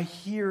 I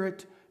hear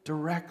it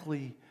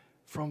directly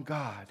from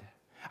God.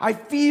 I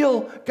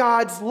feel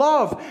God's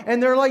love.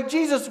 And they're like,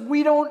 Jesus,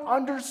 we don't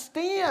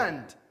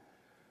understand.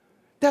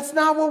 That's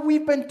not what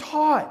we've been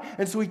taught.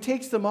 And so he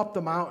takes them up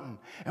the mountain.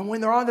 And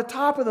when they're on the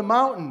top of the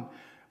mountain,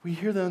 we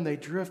hear them, they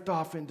drift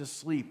off into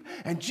sleep.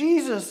 And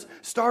Jesus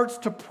starts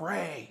to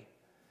pray.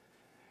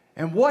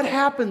 And what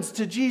happens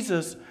to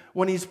Jesus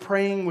when he's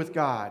praying with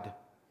God?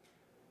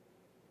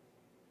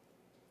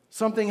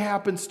 Something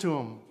happens to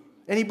him.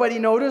 Anybody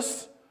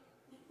notice?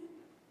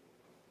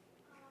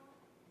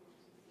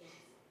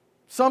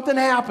 Something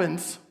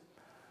happens.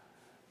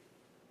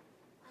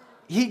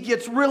 He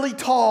gets really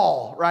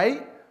tall,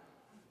 right?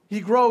 He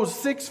grows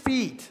 6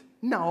 feet.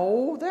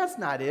 No, that's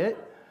not it.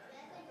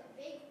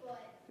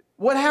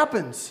 What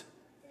happens?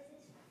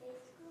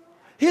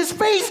 His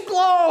face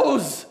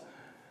glows.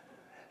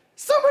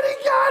 Somebody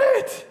got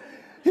it.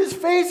 His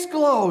face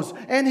glows,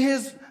 and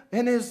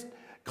his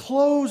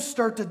clothes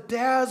start to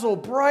dazzle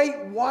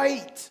bright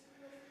white.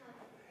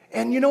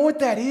 And you know what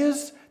that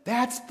is?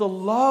 That's the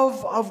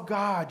love of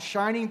God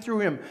shining through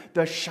him.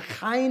 The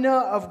Shekinah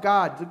of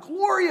God, the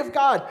glory of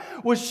God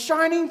was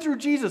shining through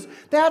Jesus.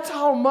 That's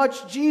how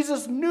much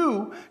Jesus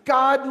knew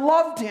God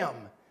loved him.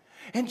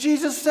 And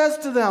Jesus says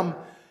to them,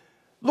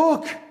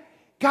 look,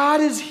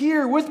 God is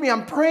here with me.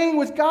 I'm praying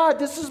with God.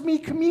 This is me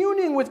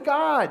communing with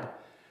God.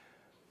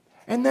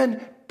 And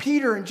then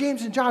Peter and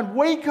James and John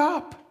wake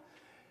up.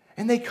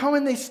 And they come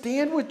and they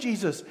stand with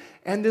Jesus.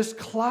 And this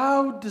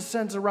cloud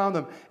descends around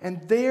them.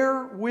 And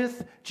they're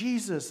with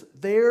Jesus.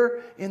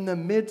 They're in the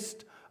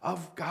midst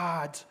of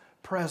God's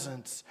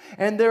presence.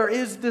 And there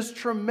is this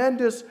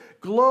tremendous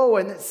glow.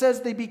 And it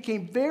says they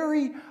became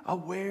very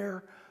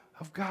aware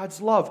of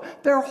God's love.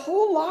 Their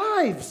whole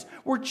lives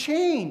were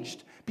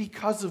changed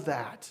because of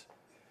that.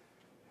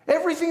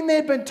 Everything they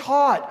had been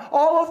taught,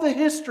 all of the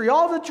history,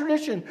 all the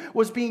tradition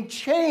was being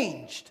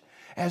changed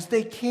as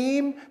they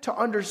came to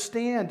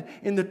understand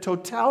in the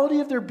totality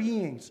of their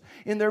beings,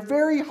 in their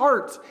very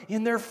hearts,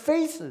 in their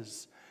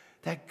faces,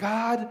 that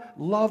God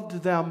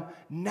loved them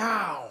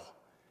now.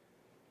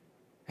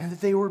 And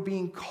that they were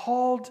being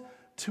called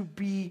to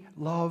be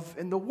love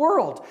in the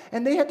world.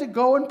 And they had to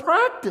go and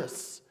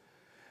practice.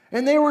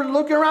 And they were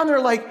looking around, they're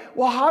like,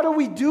 well, how do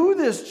we do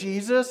this,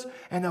 Jesus?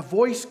 And a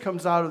voice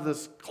comes out of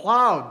this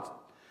cloud.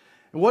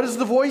 And what does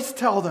the voice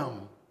tell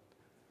them?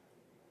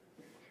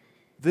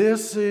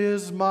 This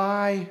is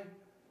my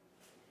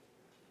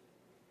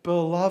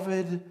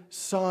beloved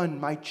Son,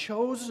 my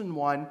chosen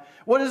one.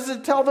 What does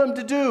it tell them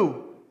to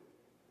do?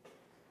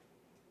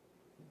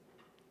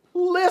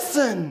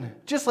 Listen,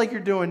 just like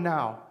you're doing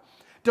now.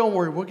 Don't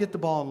worry, we'll get the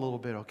ball in a little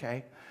bit,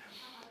 okay?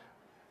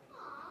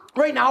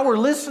 Right now we're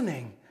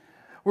listening.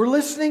 We're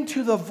listening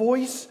to the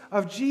voice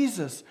of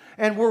Jesus,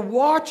 and we're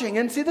watching.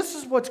 And see, this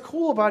is what's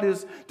cool about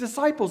his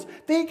disciples.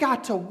 They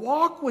got to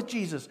walk with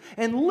Jesus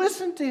and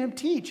listen to him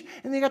teach,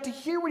 and they got to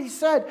hear what he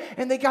said,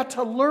 and they got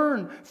to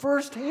learn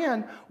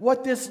firsthand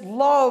what this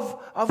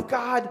love of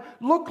God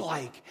looked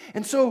like.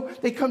 And so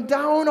they come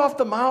down off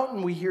the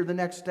mountain, we hear the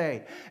next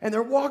day, and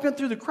they're walking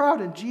through the crowd,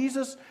 and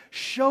Jesus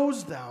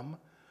shows them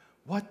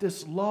what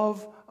this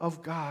love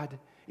of God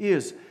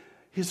is.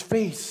 His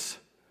face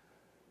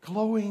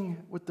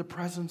glowing with the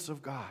presence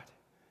of God.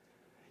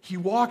 He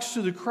walks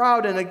through the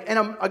crowd, and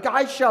a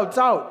guy shouts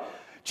out,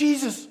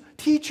 "Jesus,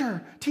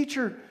 teacher,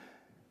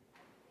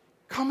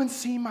 come and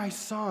see my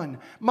son,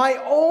 my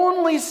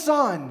only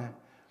son,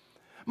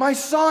 my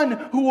son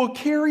who will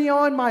carry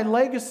on my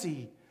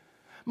legacy,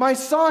 my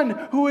son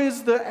who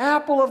is the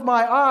apple of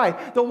my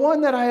eye, the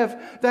one that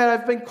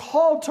I've been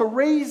called to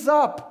raise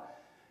up.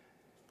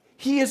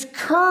 He is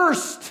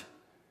cursed.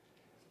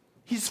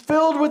 He's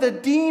filled with a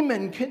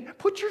demon."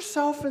 Put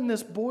yourself in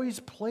this boy's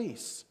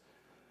place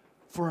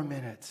for a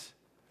minute.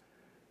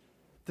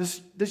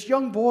 This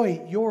young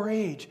boy, your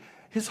age,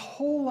 his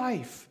whole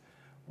life,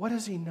 what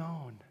has he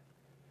known?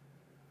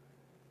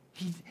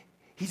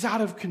 He's out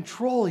of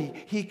control.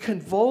 He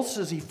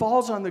convulses. He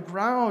falls on the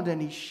ground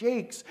and he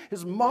shakes.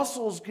 His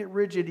muscles get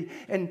rigid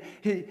and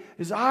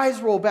his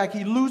eyes roll back.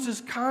 He loses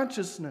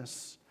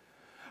consciousness.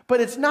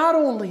 But it's not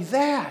only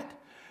that.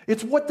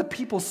 It's what the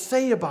people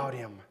say about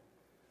him.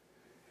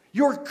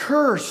 You're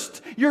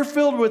cursed. You're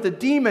filled with a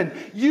demon.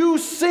 You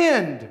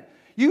sinned.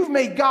 You've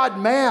made God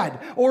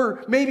mad.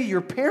 Or maybe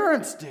your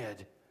parents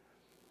did.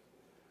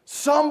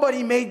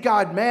 Somebody made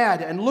God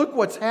mad, and look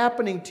what's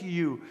happening to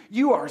you.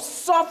 You are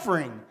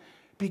suffering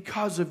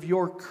because of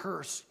your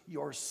curse,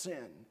 your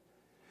sin.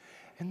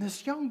 And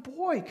this young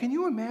boy, can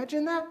you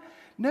imagine that?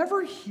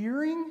 Never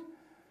hearing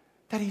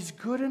that he's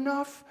good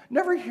enough.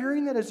 Never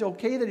hearing that it's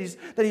okay, that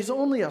he's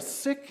only a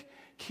sick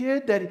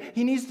kid, that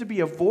he needs to be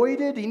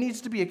avoided, he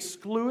needs to be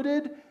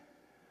excluded.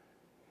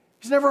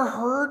 He's never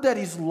heard that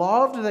he's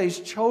loved, that he's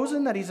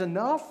chosen, that he's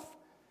enough.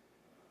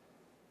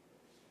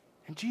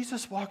 And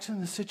Jesus walks in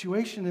the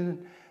situation, and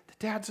the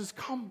dad says,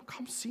 come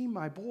see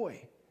my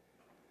boy.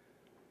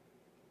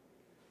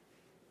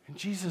 And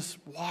Jesus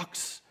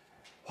walks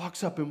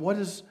up, and what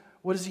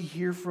does he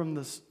hear from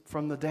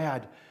the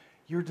dad?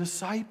 Your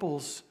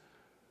disciples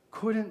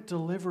couldn't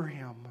deliver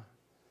him.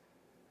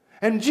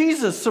 And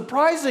Jesus,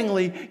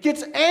 surprisingly,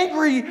 gets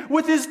angry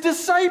with his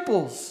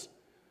disciples.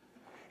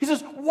 He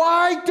says,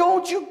 "Why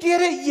don't you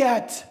get it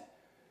yet?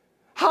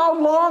 How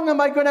long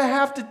am I going to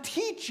have to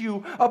teach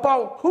you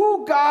about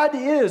who God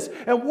is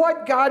and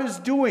what God is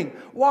doing?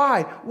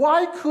 Why?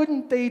 Why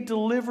couldn't they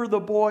deliver the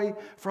boy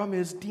from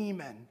his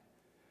demon?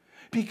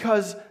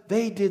 Because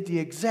they did the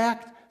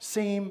exact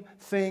same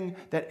thing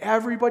that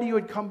everybody who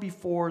had come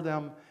before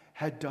them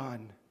had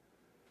done.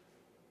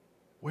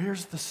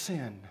 Where's the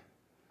sin?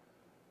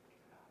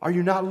 Are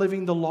you not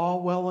living the law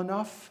well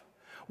enough?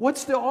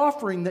 What's the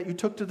offering that you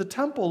took to the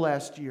temple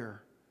last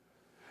year?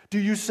 Do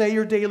you say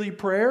your daily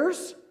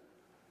prayers?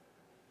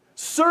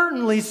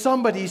 Certainly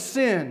somebody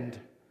sinned.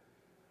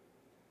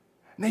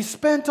 And they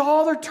spent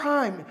all their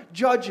time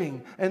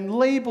judging and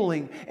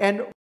labeling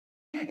and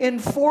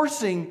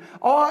enforcing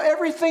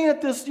everything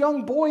that this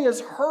young boy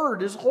has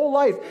heard his whole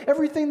life,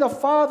 everything the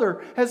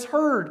father has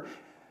heard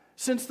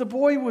since the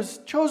boy was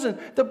chosen.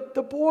 The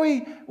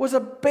boy was a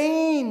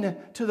bane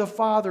to the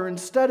father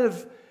instead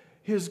of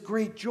his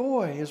great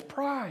joy, his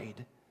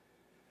pride.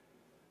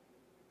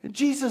 And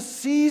Jesus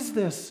sees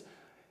this,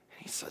 and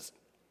he says,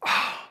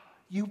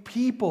 you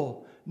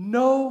people,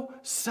 no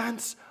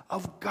sense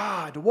of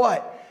God.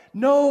 What?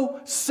 No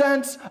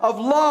sense of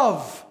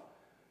love.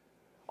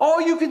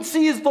 All you can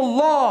see is the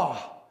law.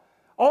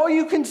 All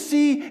you can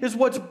see is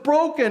what's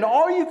broken.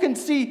 All you can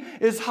see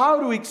is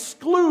how to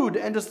exclude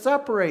and to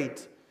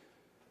separate.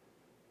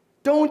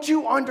 Don't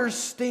you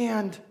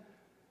understand?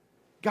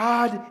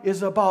 God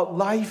is about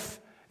life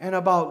and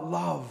about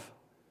love.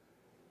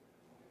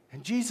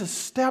 And Jesus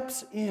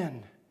steps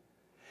in,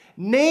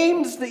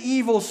 names the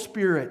evil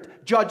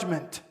spirit,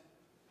 judgment,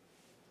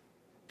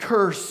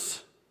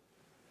 curse,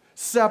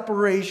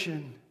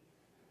 separation,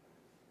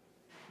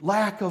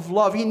 lack of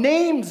love. He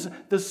names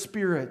the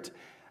spirit,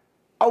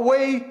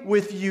 away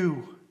with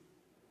you.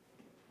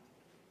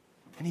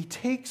 And he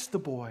takes the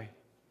boy.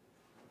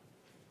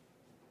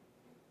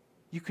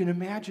 You can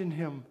imagine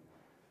him,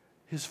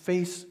 his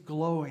face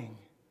glowing,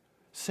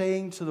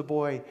 saying to the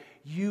boy,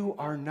 you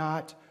are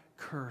not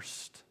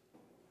cursed.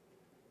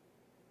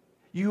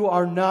 You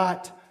are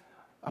not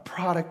a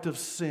product of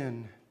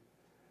sin.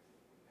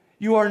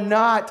 You are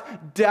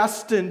not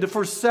destined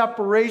for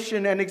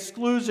separation and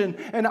exclusion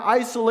and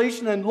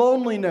isolation and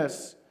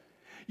loneliness.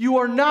 You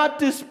are not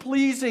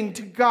displeasing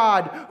to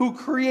God who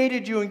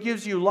created you and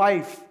gives you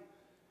life.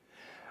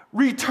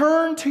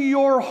 Return to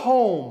your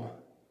home.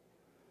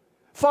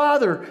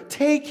 Father,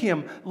 take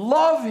him,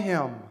 love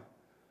him,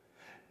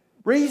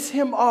 raise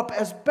him up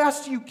as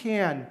best you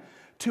can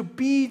to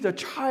be the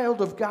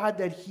child of God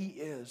that he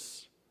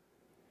is.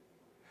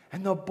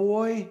 And the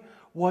boy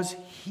was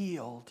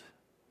healed.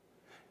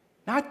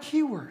 Not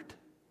keyword.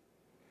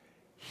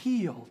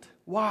 Healed.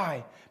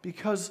 Why?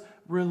 Because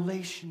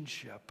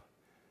relationship.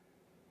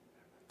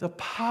 The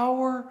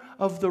power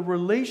of the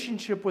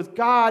relationship with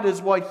God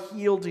is what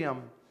healed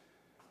him.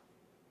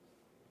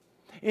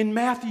 In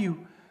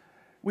Matthew,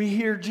 we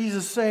hear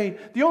Jesus say,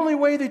 the only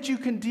way that you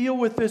can deal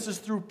with this is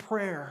through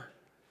prayer.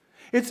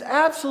 It's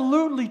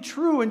absolutely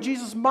true, and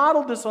Jesus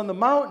modeled this on the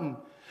mountain.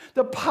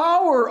 The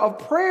power of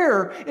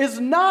prayer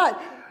is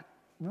not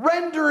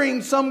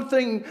rendering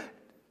something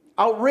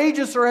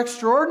outrageous or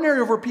extraordinary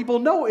over people.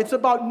 No, it's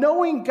about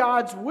knowing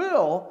God's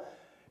will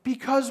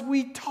because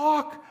we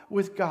talk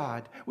with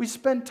God. We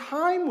spend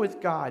time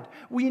with God.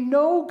 We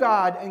know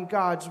God and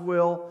God's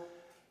will.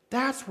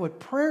 That's what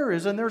prayer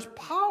is, and there's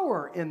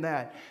power in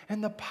that.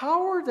 And the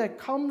power that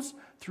comes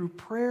through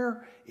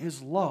prayer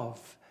is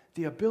love,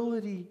 the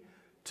ability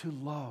to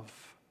love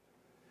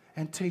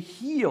and to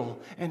heal.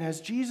 And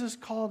as Jesus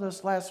called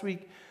us last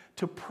week,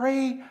 to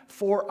pray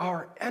for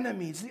our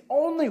enemies. The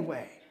only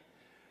way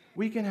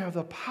we can have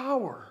the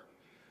power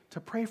to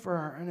pray for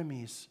our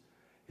enemies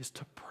is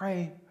to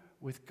pray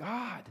with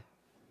God,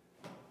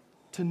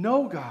 to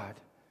know God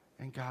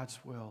and God's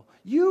will.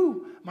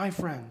 You, my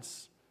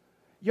friends,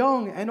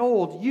 young and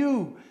old,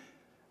 you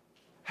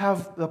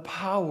have the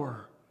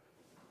power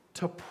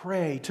to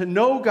pray, to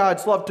know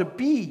God's love, to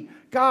be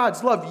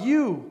God's love.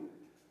 You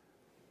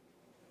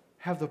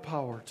have the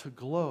power to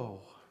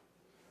glow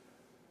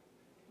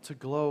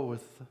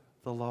with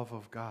the love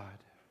of God.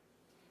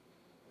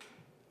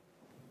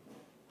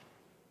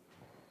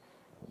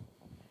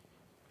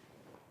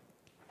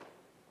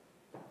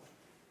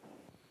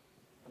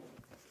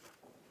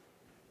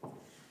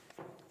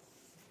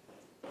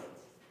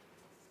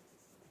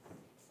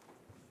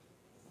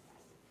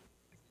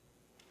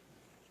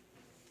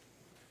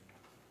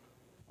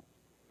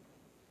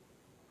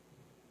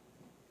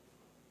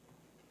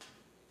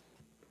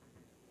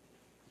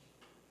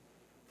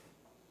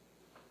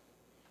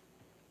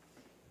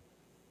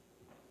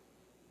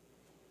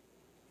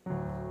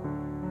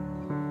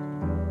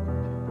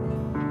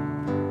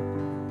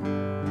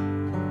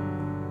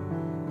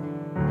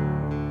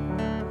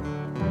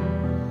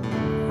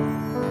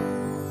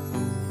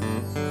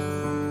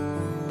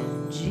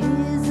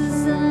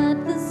 Jesus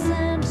at the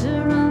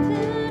center of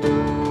it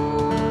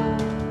all.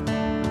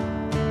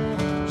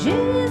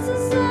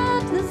 Jesus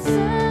at the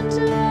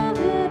center of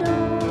it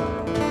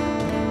all.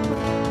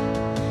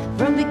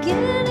 From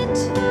beginning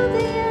to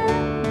the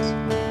end,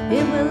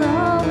 it will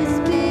always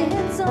be,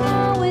 it's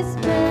always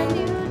been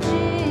you,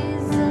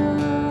 Jesus.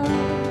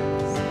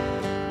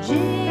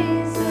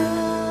 Jesus.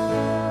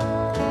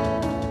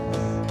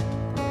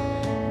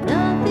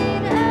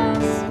 Nothing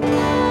else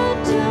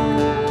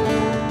matters.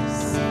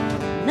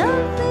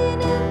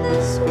 Nothing in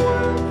this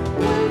world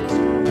will do.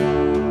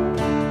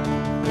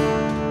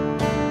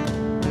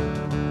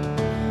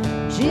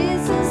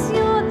 Jesus,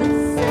 you're the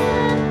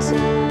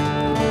center.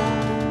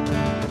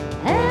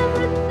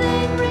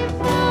 Everything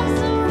revolves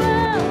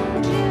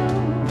around you.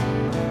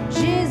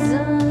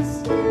 Jesus,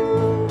 you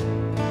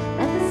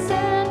at the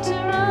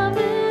center of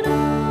it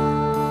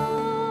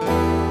all.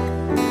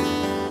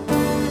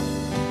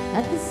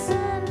 At the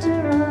center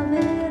of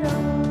it all.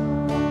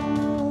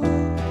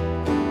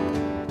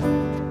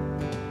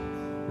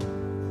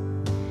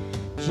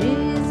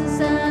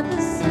 Jesus at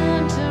the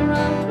center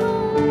of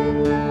my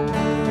life.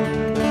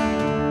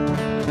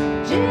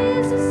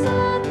 Jesus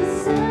at the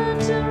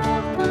center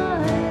of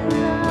my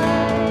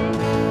life.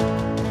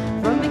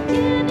 From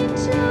beginning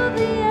to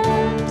the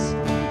end,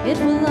 it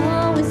will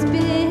always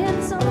be,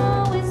 it's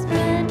always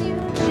been you,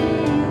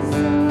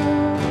 Jesus.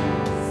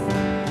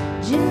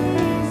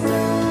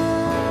 Jesus.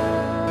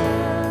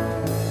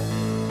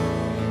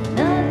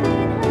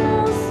 Nothing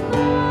else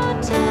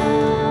matters.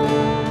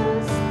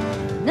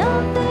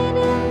 Nothing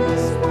in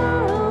this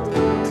world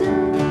will do.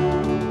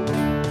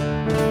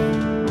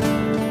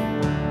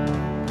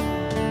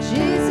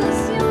 Jesus,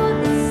 you're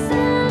the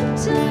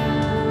center.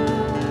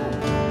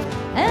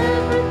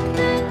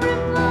 Everything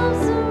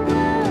revolves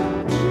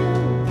around you.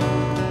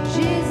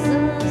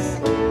 Jesus,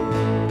 you.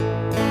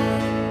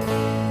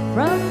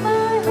 From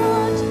my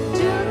heart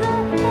to the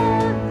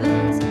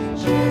heavens,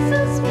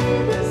 Jesus be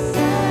the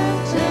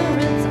center.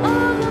 It's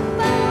all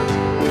about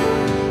you.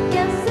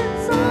 Yes,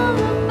 it's all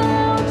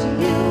about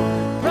you.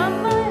 From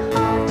my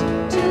heart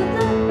to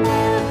the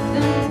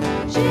heavens,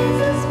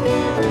 Jesus be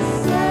the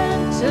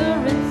center.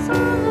 It's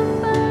all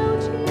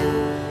about you.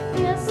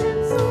 Yes,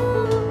 it's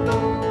all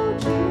about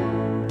you.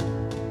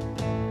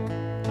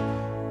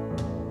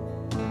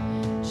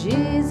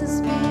 Jesus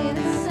be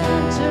the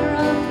center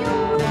of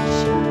your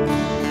church.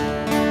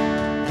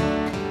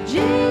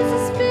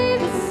 Jesus be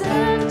the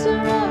center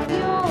of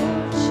your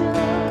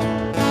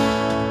church.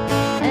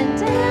 And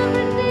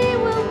every knee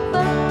will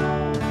bow,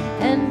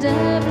 and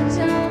every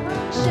tongue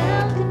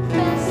shall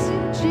confess you,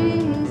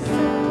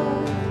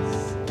 Jesus.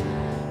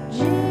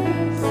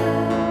 Jesus.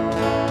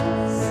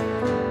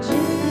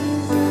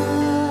 Jesus.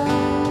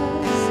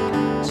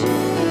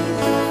 Jesus.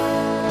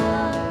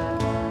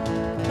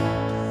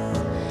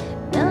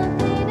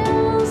 Nothing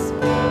else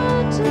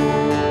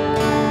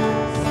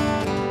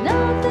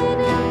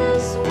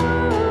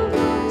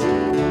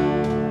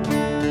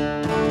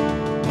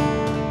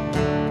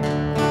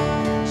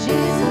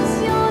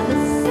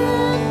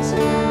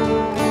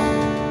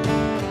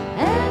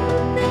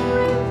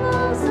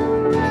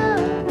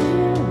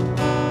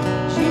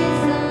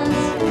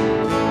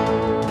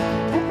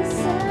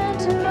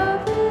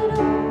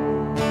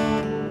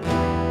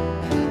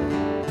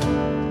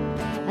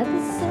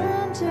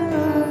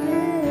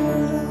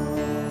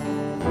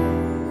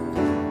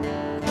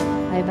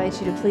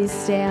invite you to please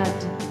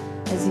stand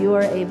as you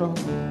are able.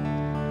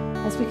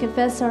 As we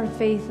confess our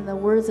faith in the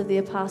words of the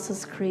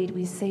Apostles' Creed,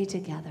 we say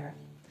together,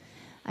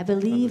 I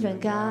believe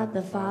in God,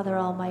 the Father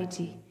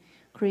Almighty,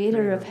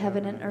 creator of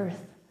heaven and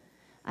earth.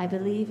 I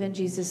believe in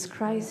Jesus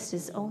Christ,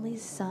 his only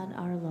Son,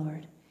 our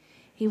Lord.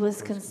 He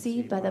was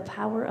conceived by the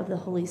power of the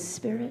Holy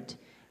Spirit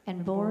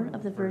and born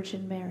of the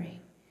Virgin Mary.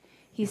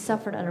 He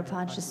suffered under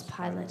Pontius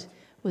Pilate,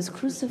 was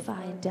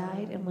crucified,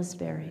 died, and was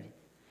buried.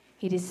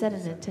 He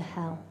descended into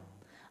hell.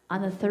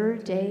 On the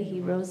third day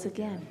he rose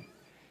again.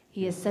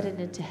 He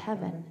ascended into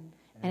heaven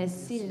and is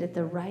seated at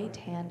the right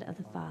hand of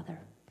the Father.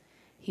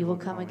 He will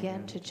come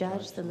again to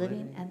judge the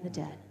living and the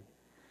dead.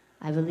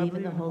 I believe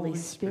in the Holy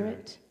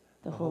Spirit,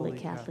 the Holy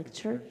Catholic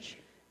Church,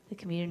 the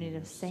communion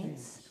of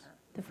saints,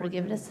 the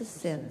forgiveness of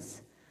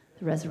sins,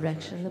 the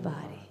resurrection of the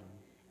body,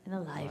 and the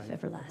life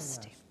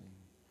everlasting.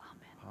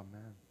 Amen.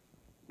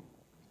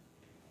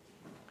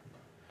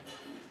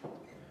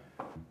 Amen.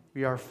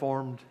 We are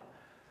formed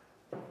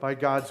by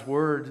God's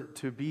word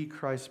to be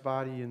Christ's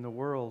body in the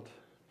world.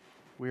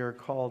 We are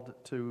called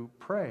to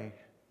pray,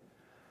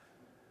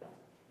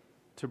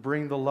 to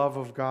bring the love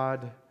of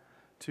God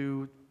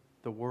to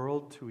the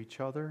world, to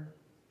each other,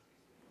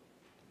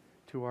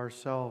 to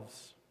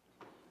ourselves,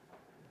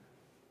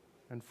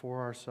 and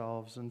for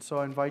ourselves. And so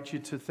I invite you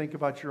to think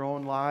about your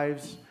own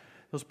lives,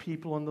 those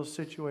people in those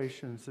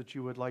situations that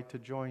you would like to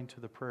join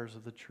to the prayers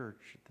of the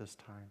church at this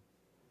time.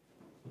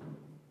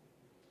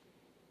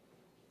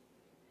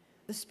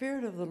 The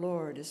Spirit of the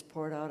Lord is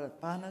poured out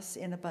upon us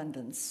in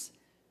abundance,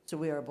 so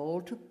we are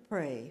bold to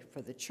pray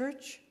for the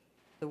church,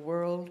 the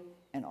world,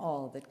 and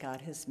all that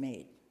God has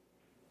made.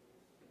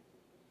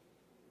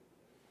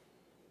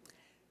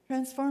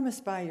 Transform us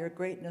by your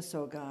greatness,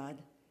 O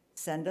God.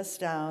 Send us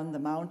down the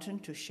mountain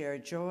to share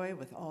joy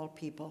with all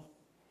people.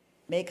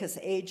 Make us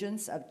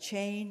agents of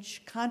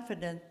change,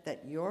 confident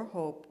that your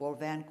hope will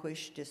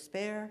vanquish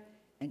despair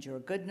and your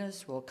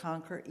goodness will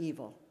conquer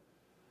evil.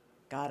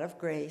 God of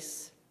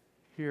grace,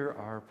 Hear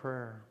our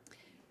prayer.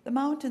 the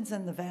mountains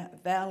and the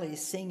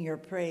valleys sing your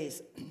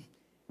praise.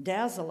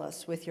 Dazzle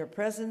us with your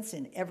presence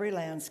in every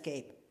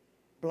landscape.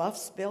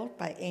 Bluffs built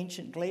by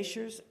ancient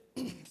glaciers,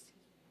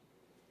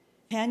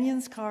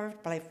 canyons carved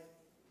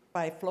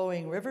by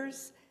flowing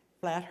rivers,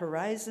 flat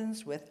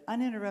horizons with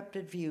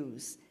uninterrupted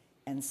views,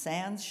 and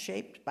sands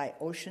shaped by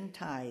ocean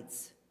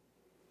tides.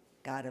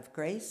 God of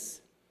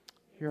grace,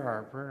 Hear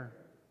our prayer.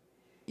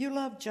 you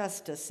love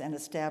justice and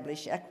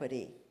establish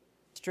equity.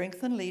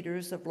 Strengthen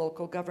leaders of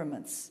local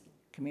governments,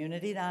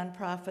 community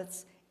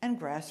nonprofits, and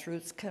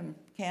grassroots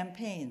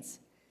campaigns.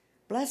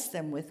 Bless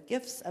them with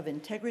gifts of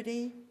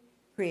integrity,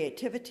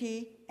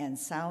 creativity, and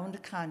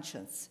sound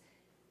conscience.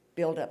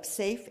 Build up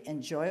safe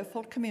and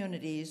joyful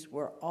communities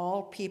where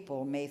all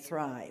people may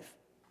thrive.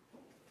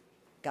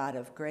 God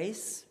of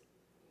grace,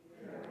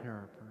 Hear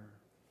our prayer.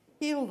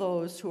 heal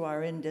those who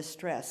are in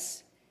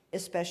distress,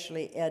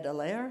 especially Ed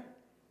Allaire,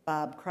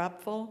 Bob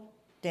Kropfel,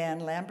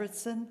 Dan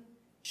Lambertson,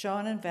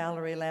 Sean and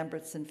Valerie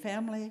Lambertson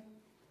family,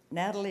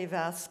 Natalie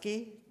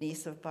Vasky,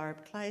 niece of Barb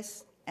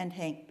Kleiss, and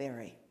Hank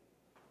Berry.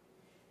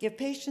 Give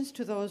patience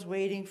to those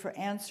waiting for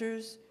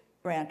answers.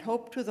 Grant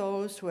hope to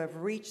those who have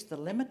reached the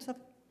limits of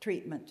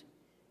treatment.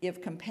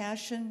 Give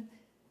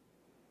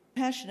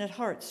passionate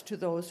hearts to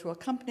those who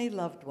accompany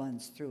loved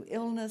ones through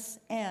illness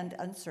and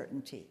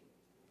uncertainty.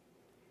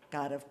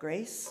 God of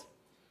grace,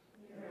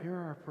 Hear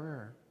our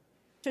prayer.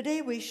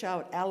 today we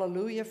shout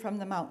Alleluia from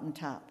the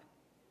mountaintop.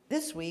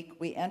 This week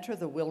we enter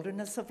the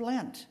wilderness of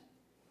Lent.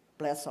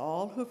 Bless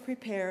all who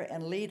prepare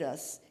and lead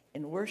us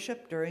in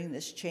worship during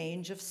this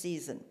change of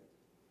season.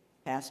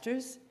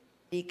 Pastors,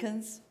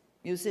 deacons,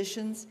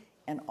 musicians,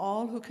 and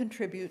all who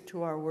contribute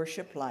to our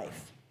worship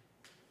life.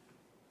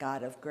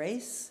 God of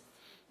grace,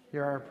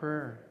 Hear our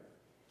prayer.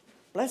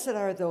 blessed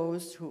are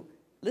those who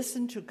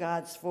listen to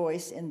God's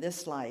voice in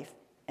this life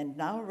and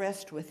now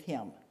rest with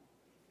him.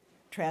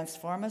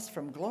 Transform us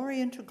from glory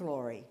into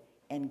glory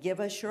and give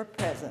us your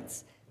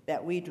presence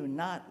that we do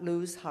not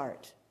lose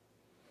heart.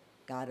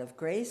 God of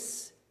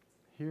grace,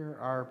 Hear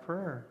our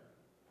prayer.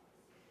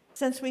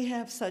 since we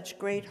have such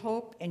great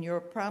hope in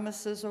your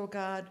promises, O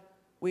God,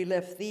 we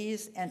lift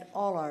these and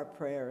all our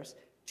prayers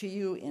to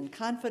you in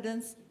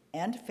confidence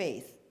and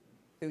faith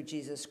through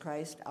Jesus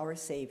Christ, our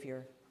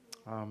Savior.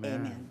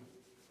 Amen. Amen.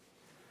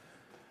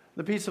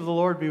 The peace of the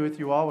Lord be with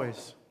you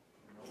always.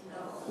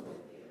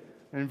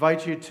 I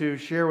invite you to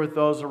share with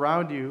those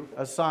around you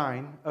a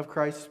sign of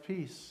Christ's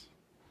peace.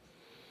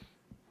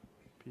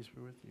 Peace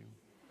be with you.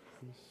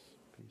 Peace,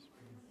 peace,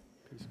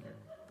 peace, Gary.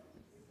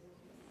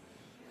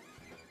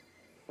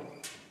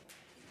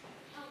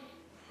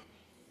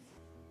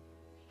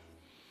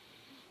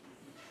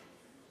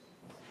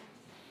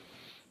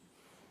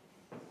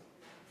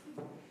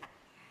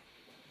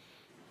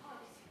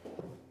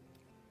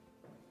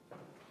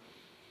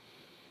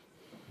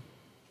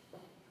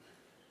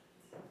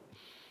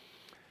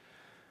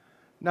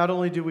 Not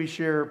only do we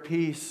share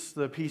peace,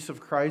 the peace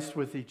of Christ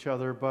with each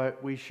other,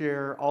 but we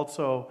share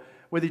also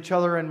with each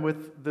other and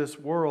with this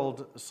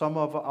world some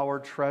of our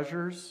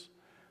treasures,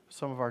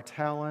 some of our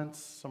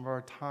talents, some of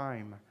our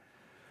time.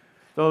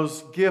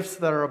 those gifts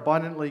that are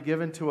abundantly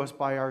given to us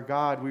by our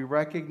God, we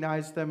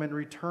recognize them and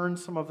return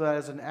some of that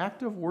as an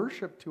act of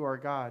worship to our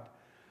God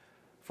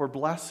for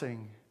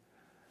blessing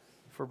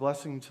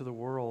to the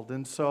world.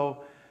 And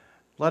so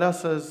let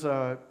us, as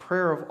a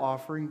prayer of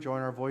offering,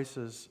 join our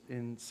voices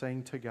in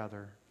saying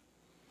together,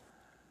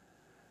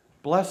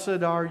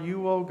 "Blessed are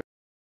you, O God,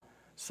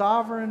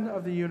 sovereign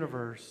of the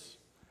universe.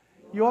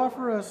 You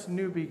offer us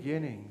new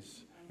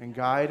beginnings and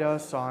guide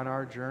us on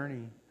our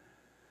journey.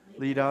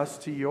 Lead us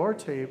to your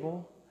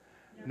table,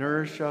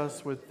 nourish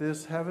us with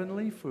this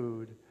heavenly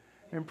food,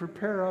 and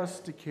prepare us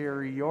to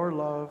carry your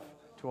love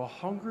to a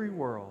hungry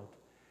world.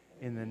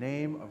 In the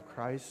name of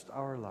Christ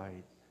our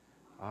light.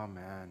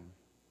 Amen."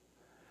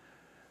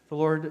 The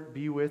Lord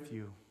be with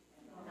you.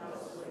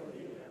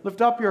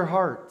 Lift up your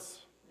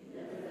hearts.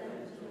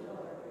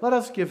 Let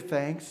us give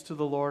thanks to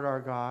the Lord our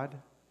God.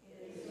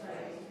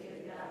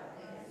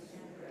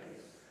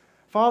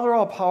 Father,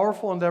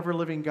 all-powerful and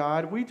ever-living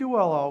God, we do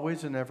well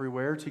always and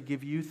everywhere to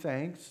give you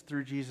thanks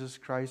through Jesus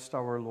Christ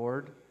our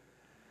Lord.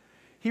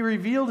 He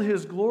revealed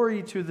his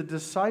glory to the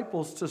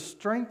disciples to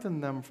strengthen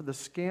them for the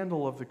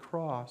scandal of the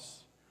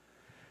cross.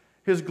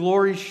 His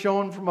glory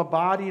shone from a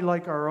body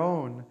like our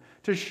own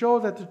to show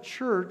that the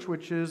church,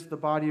 which is the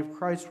body of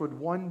Christ, would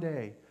one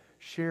day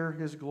share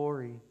his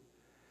glory.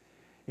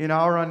 In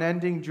our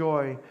unending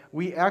joy,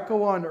 we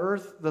echo on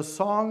earth the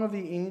song of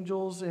the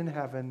angels in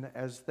heaven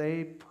as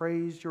they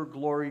praise your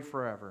glory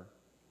forever.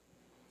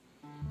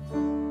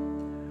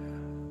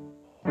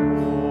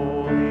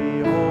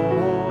 Holy,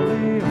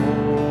 holy,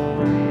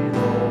 holy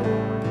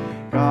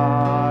Lord,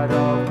 God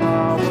of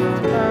power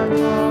and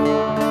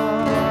might,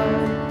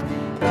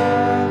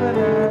 heaven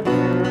and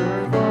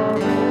earth are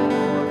full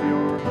of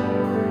your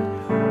glory.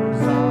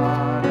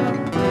 Hosanna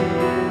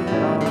in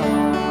the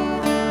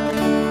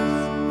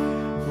highest.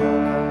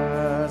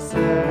 Blessed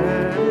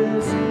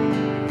is he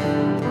who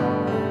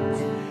comes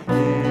in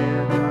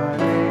the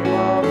name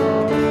of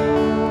the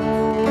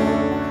Lord.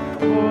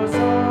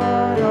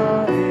 Hosanna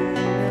in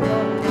the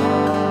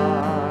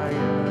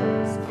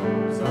highest.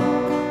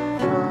 Hosanna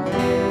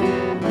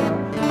in the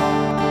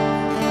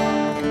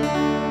highest.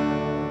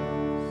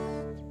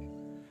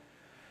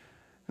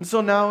 And so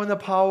now, in the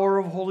power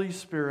of Holy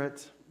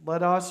Spirit,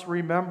 let us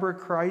remember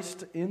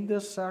Christ in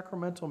this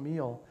sacramental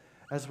meal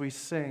as we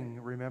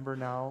sing, "Remember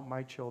Now,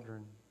 My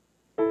Children."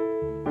 The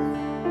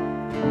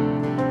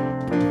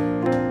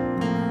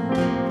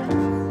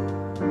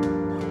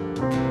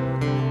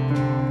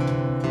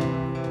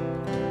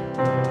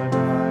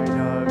night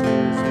of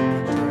his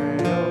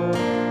betrayal,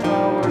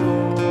 our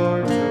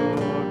Lord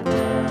took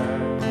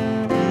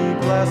bread. He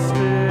blessed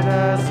it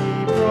as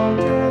he broke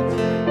it,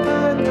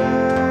 and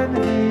then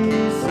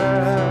he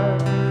said,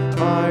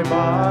 "My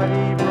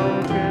body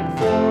broken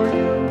for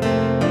you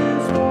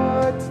is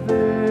what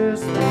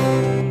this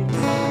means.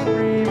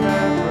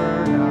 Remember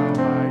now,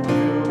 my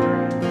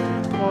children,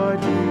 what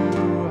you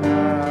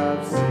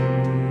have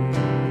seen."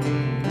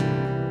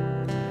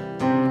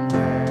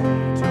 Then he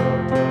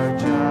took the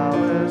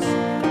chalice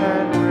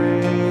and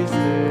raised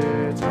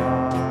it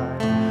high.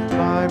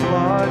 "My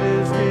blood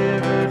is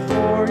given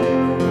for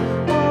you,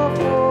 a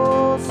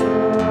full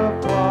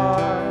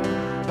supply,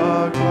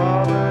 a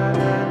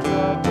covenant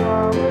of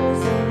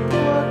promise,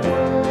 a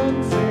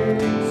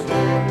cleansing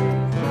stream.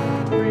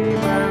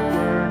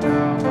 Remember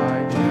now, my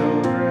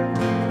children,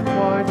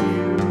 what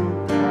you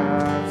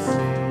have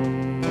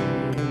seen."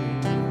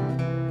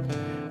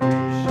 We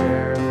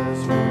share this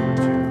food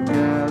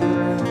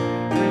together,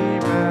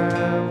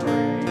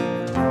 remembering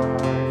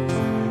Christ.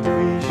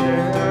 We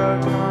share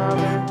a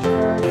common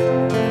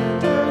treasure,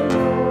 the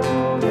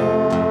Lord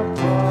of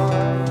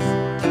Christ.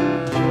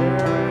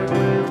 Share it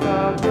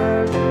without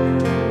pleasure,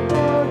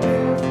 a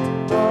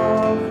gift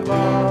of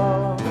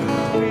love.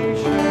 We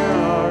share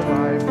our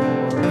life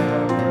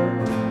forever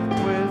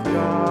with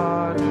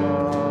God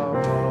above.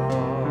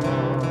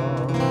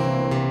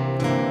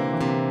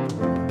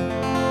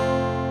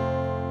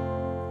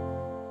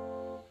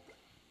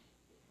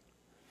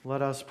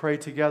 Let us pray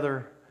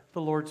together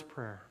the Lord's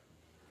Prayer.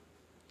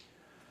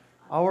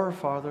 Our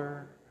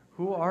Father,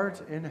 who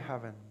art in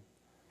heaven,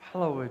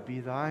 hallowed be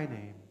thy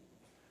name.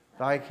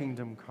 Thy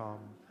kingdom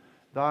come,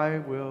 thy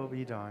will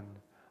be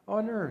done,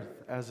 on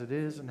earth as it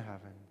is in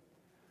heaven.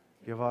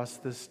 Give us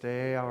this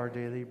day our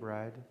daily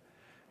bread,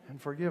 and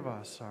forgive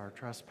us our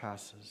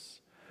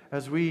trespasses,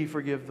 as we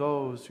forgive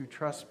those who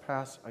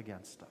trespass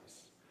against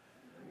us.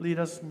 Lead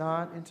us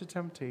not into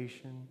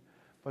temptation,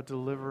 but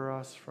deliver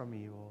us from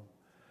evil.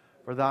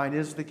 For thine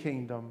is the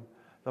kingdom,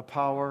 the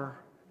power,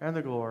 and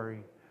the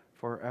glory,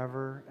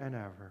 forever and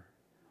ever.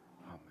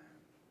 Amen.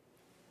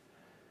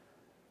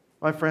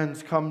 My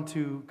friends, come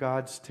to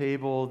God's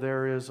table.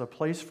 There is a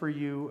place for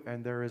you,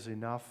 and there is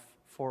enough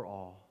for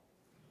all.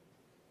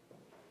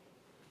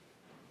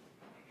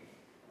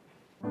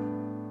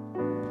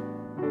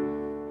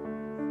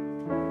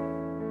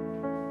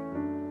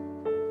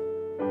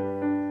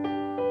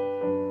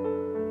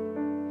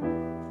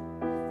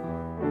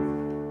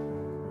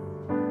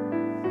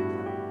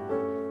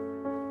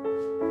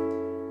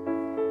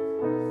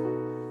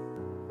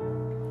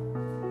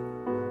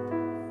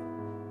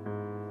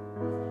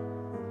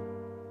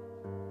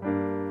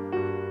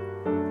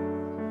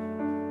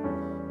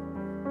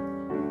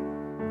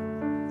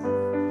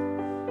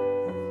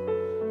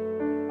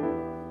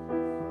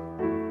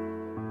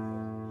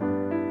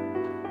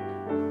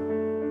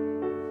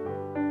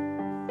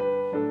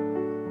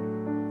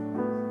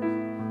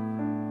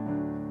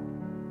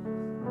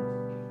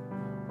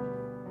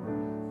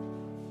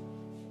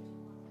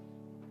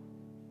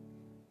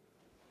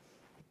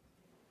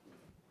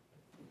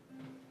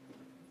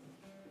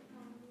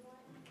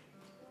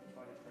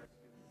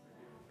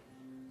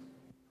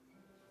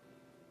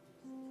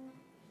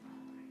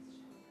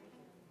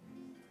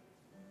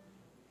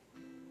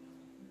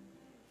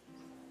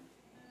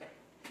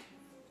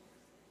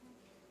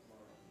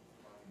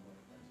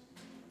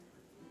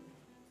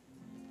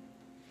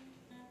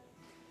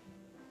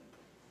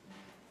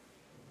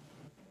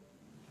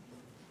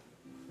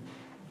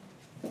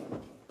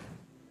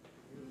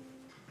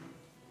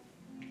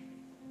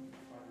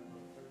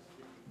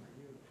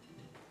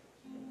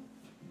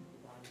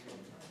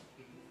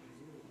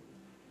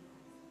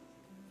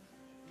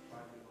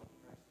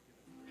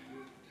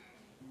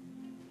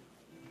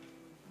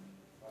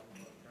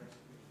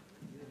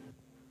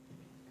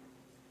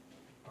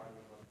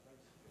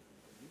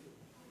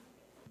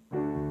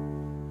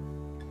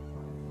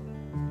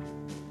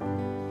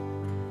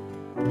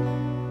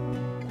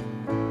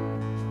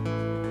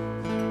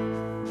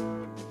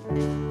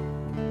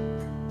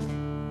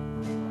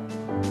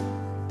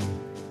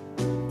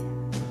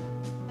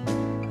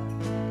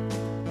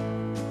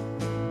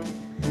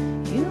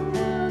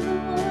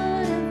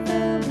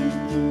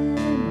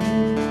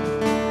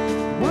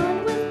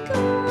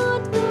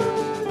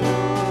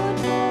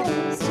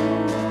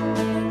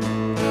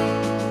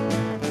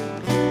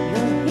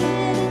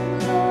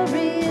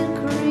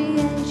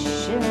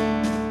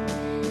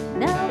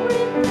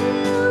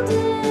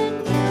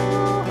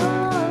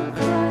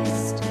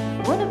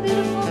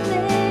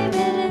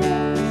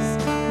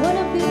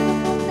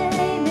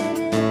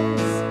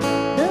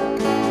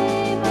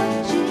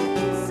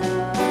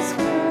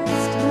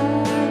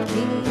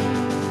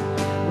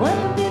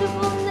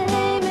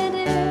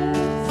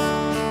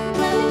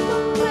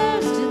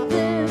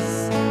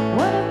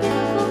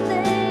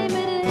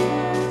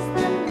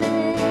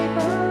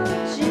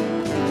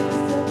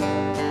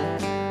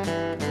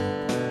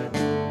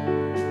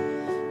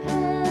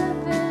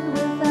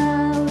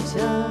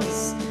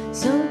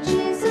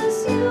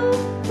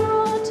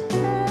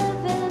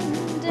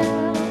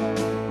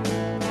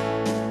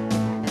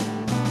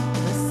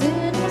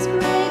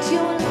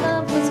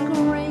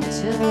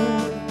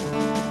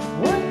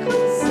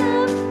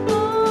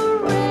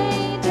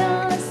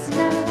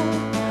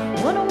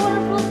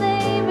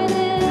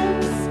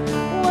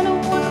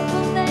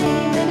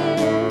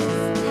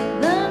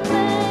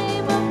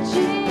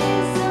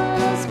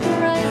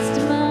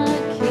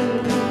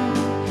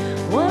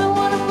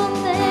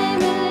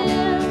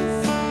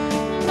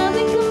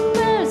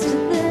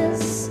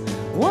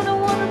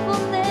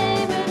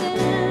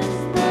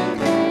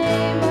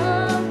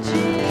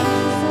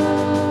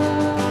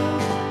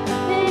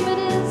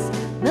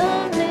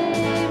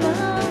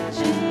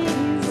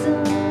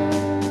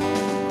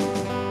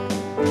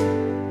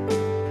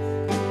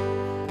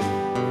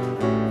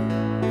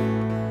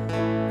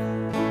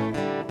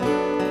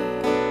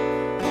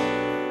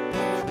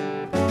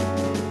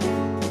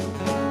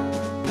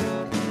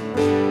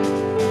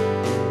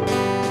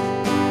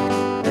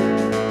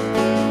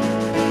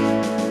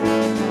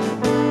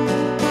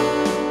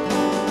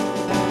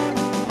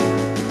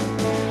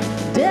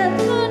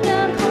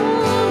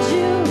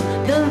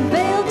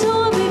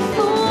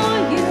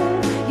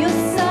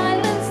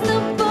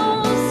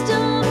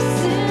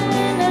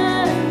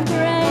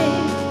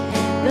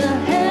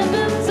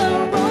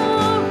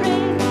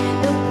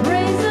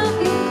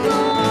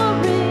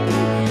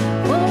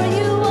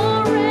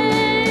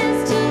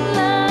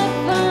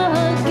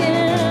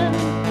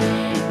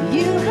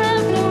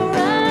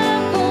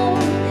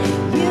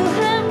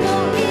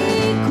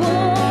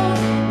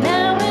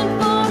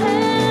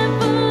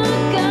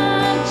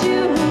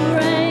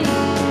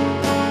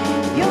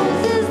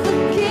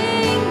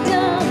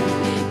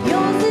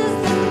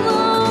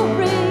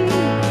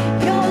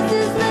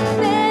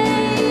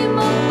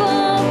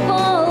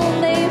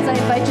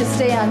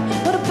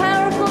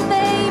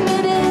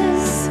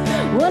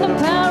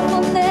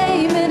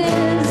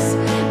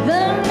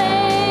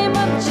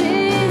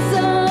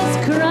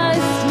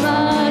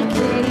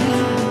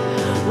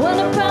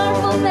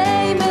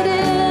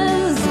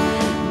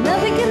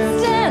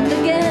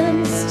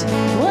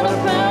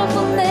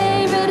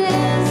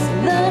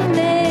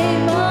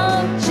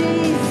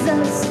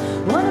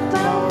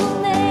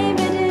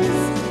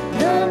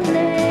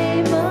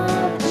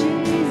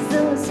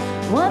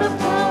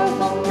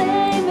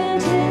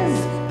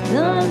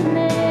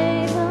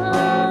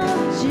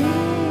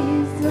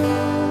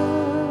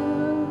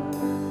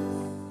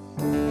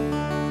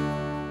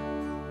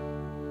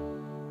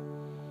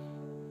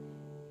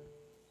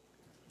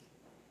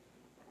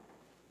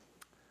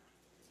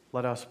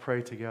 Let us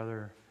pray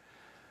together.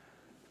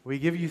 We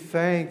give you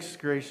thanks,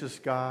 gracious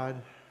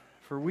God,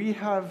 for we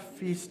have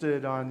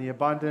feasted on the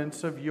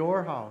abundance of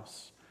your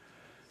house.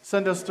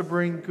 Send us to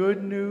bring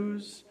good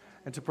news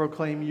and to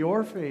proclaim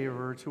your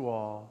favor to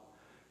all,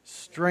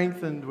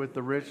 strengthened with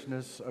the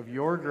richness of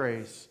your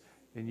grace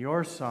in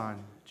your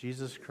Son,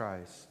 Jesus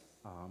Christ.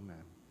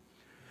 Amen.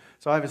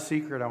 So I have a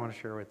secret I want to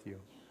share with you.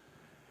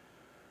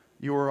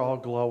 You were all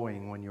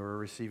glowing when you were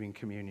receiving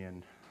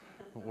communion,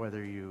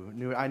 whether you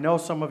knew. I know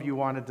some of you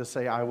wanted to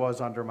say I was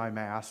under my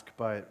mask,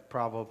 but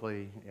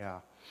probably, yeah.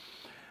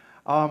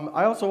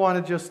 I also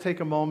want to just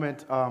take a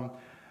moment.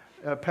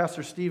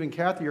 Pastor Steve and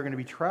Kathy are going to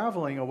be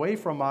traveling away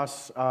from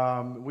us.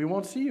 We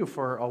won't see you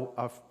for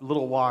a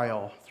little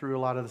while through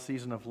a lot of the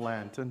season of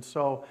Lent. And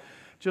so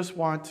just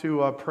want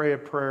to pray a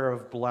prayer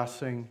of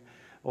blessing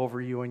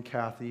over you and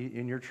Kathy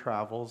in your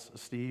travels.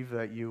 Steve,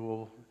 that you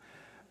will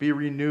be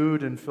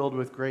renewed and filled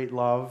with great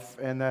love,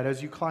 and that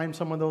as you climb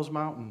some of those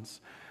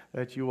mountains,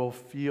 that you will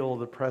feel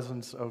the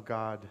presence of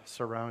God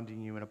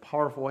surrounding you in a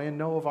powerful way and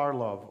know of our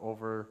love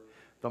over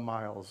the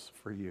miles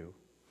for you.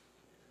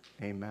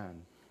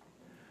 Amen.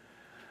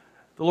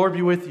 The Lord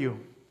be with you.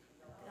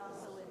 And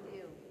also with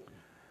you.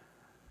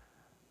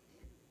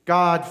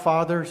 God,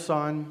 Father,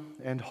 Son,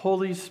 and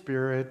Holy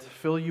Spirit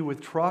fill you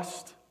with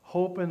trust,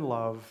 hope, and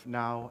love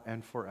now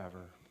and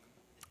forever.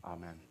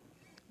 Amen.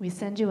 We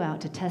send you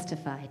out to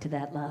testify to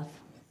that love.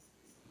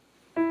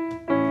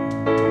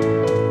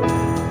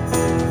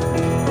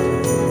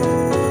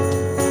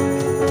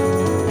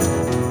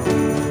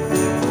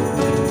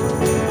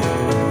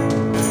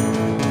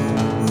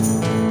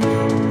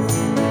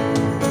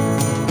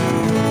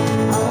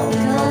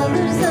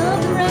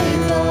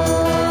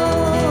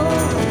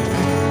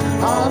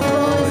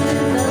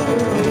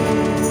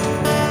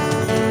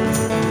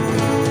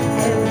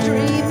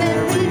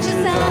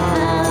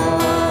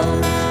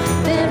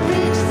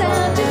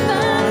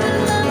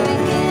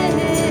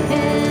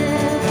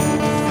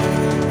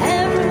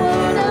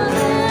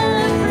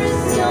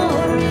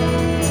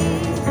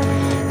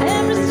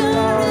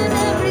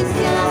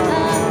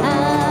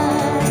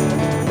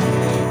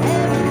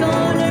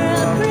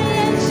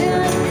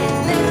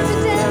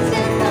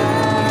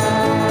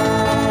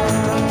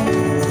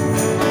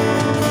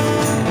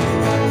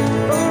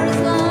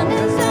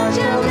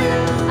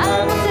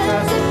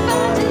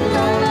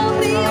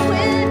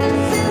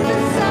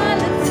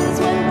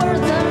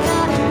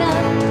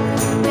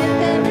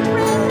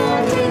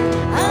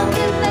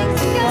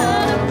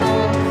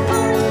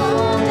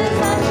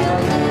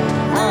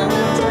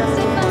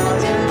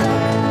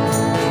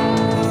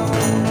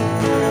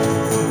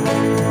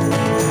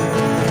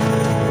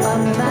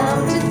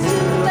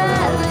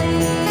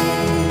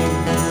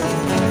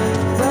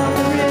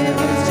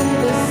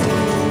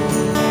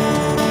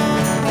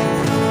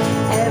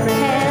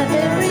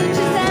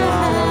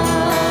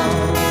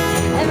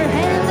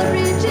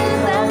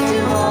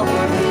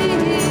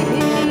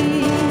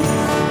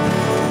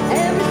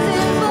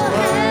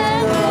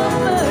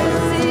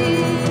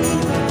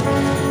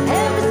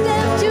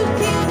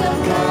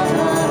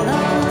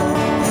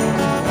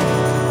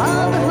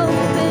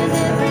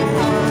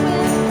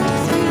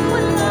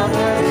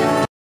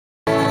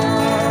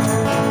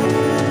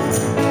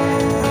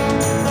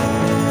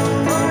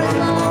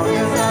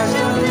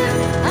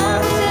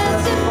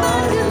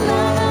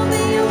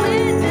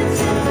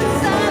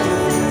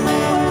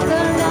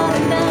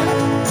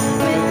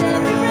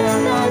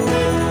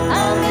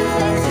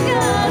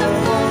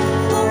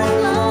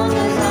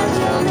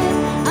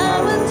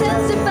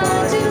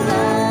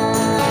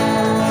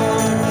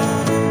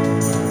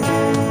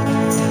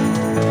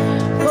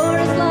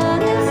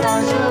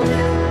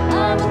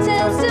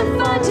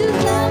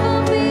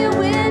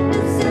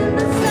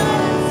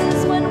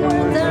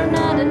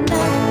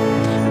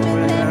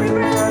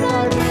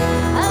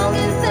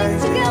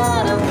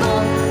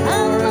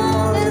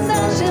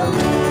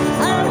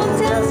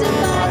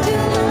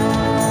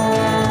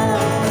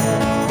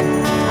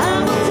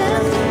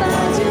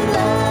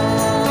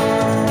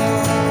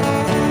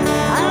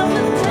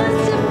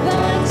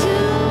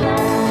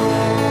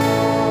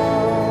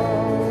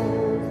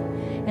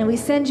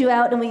 Send you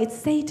out, and we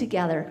say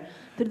together,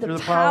 through the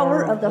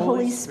power of the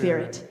Holy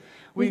Spirit,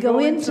 we go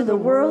into the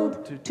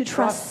world to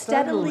trust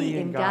steadily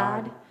in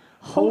God,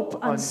 hope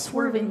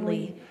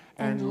unswervingly,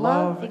 and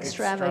love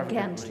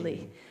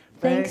extravagantly.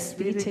 Thanks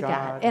be to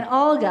God. And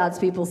all God's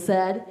people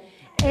said,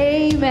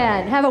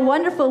 Amen. Have a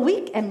wonderful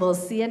week, and we'll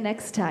see you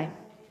next time.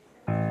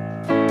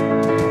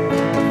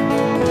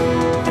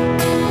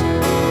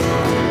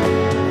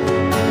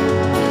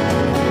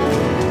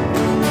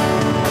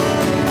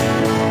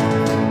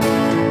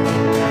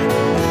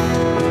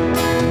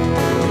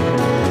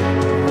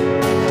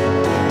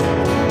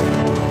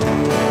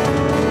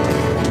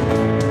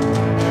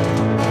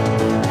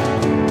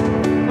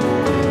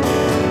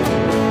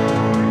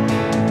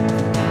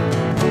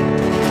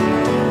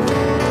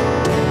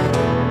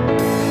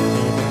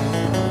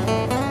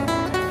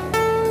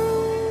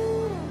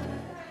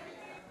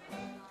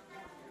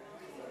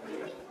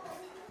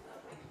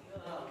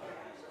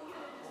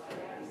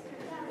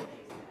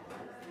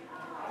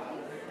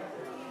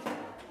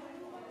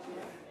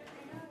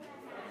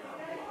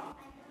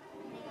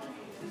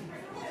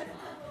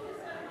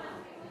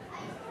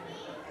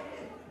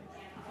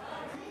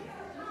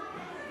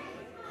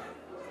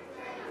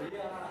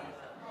 God.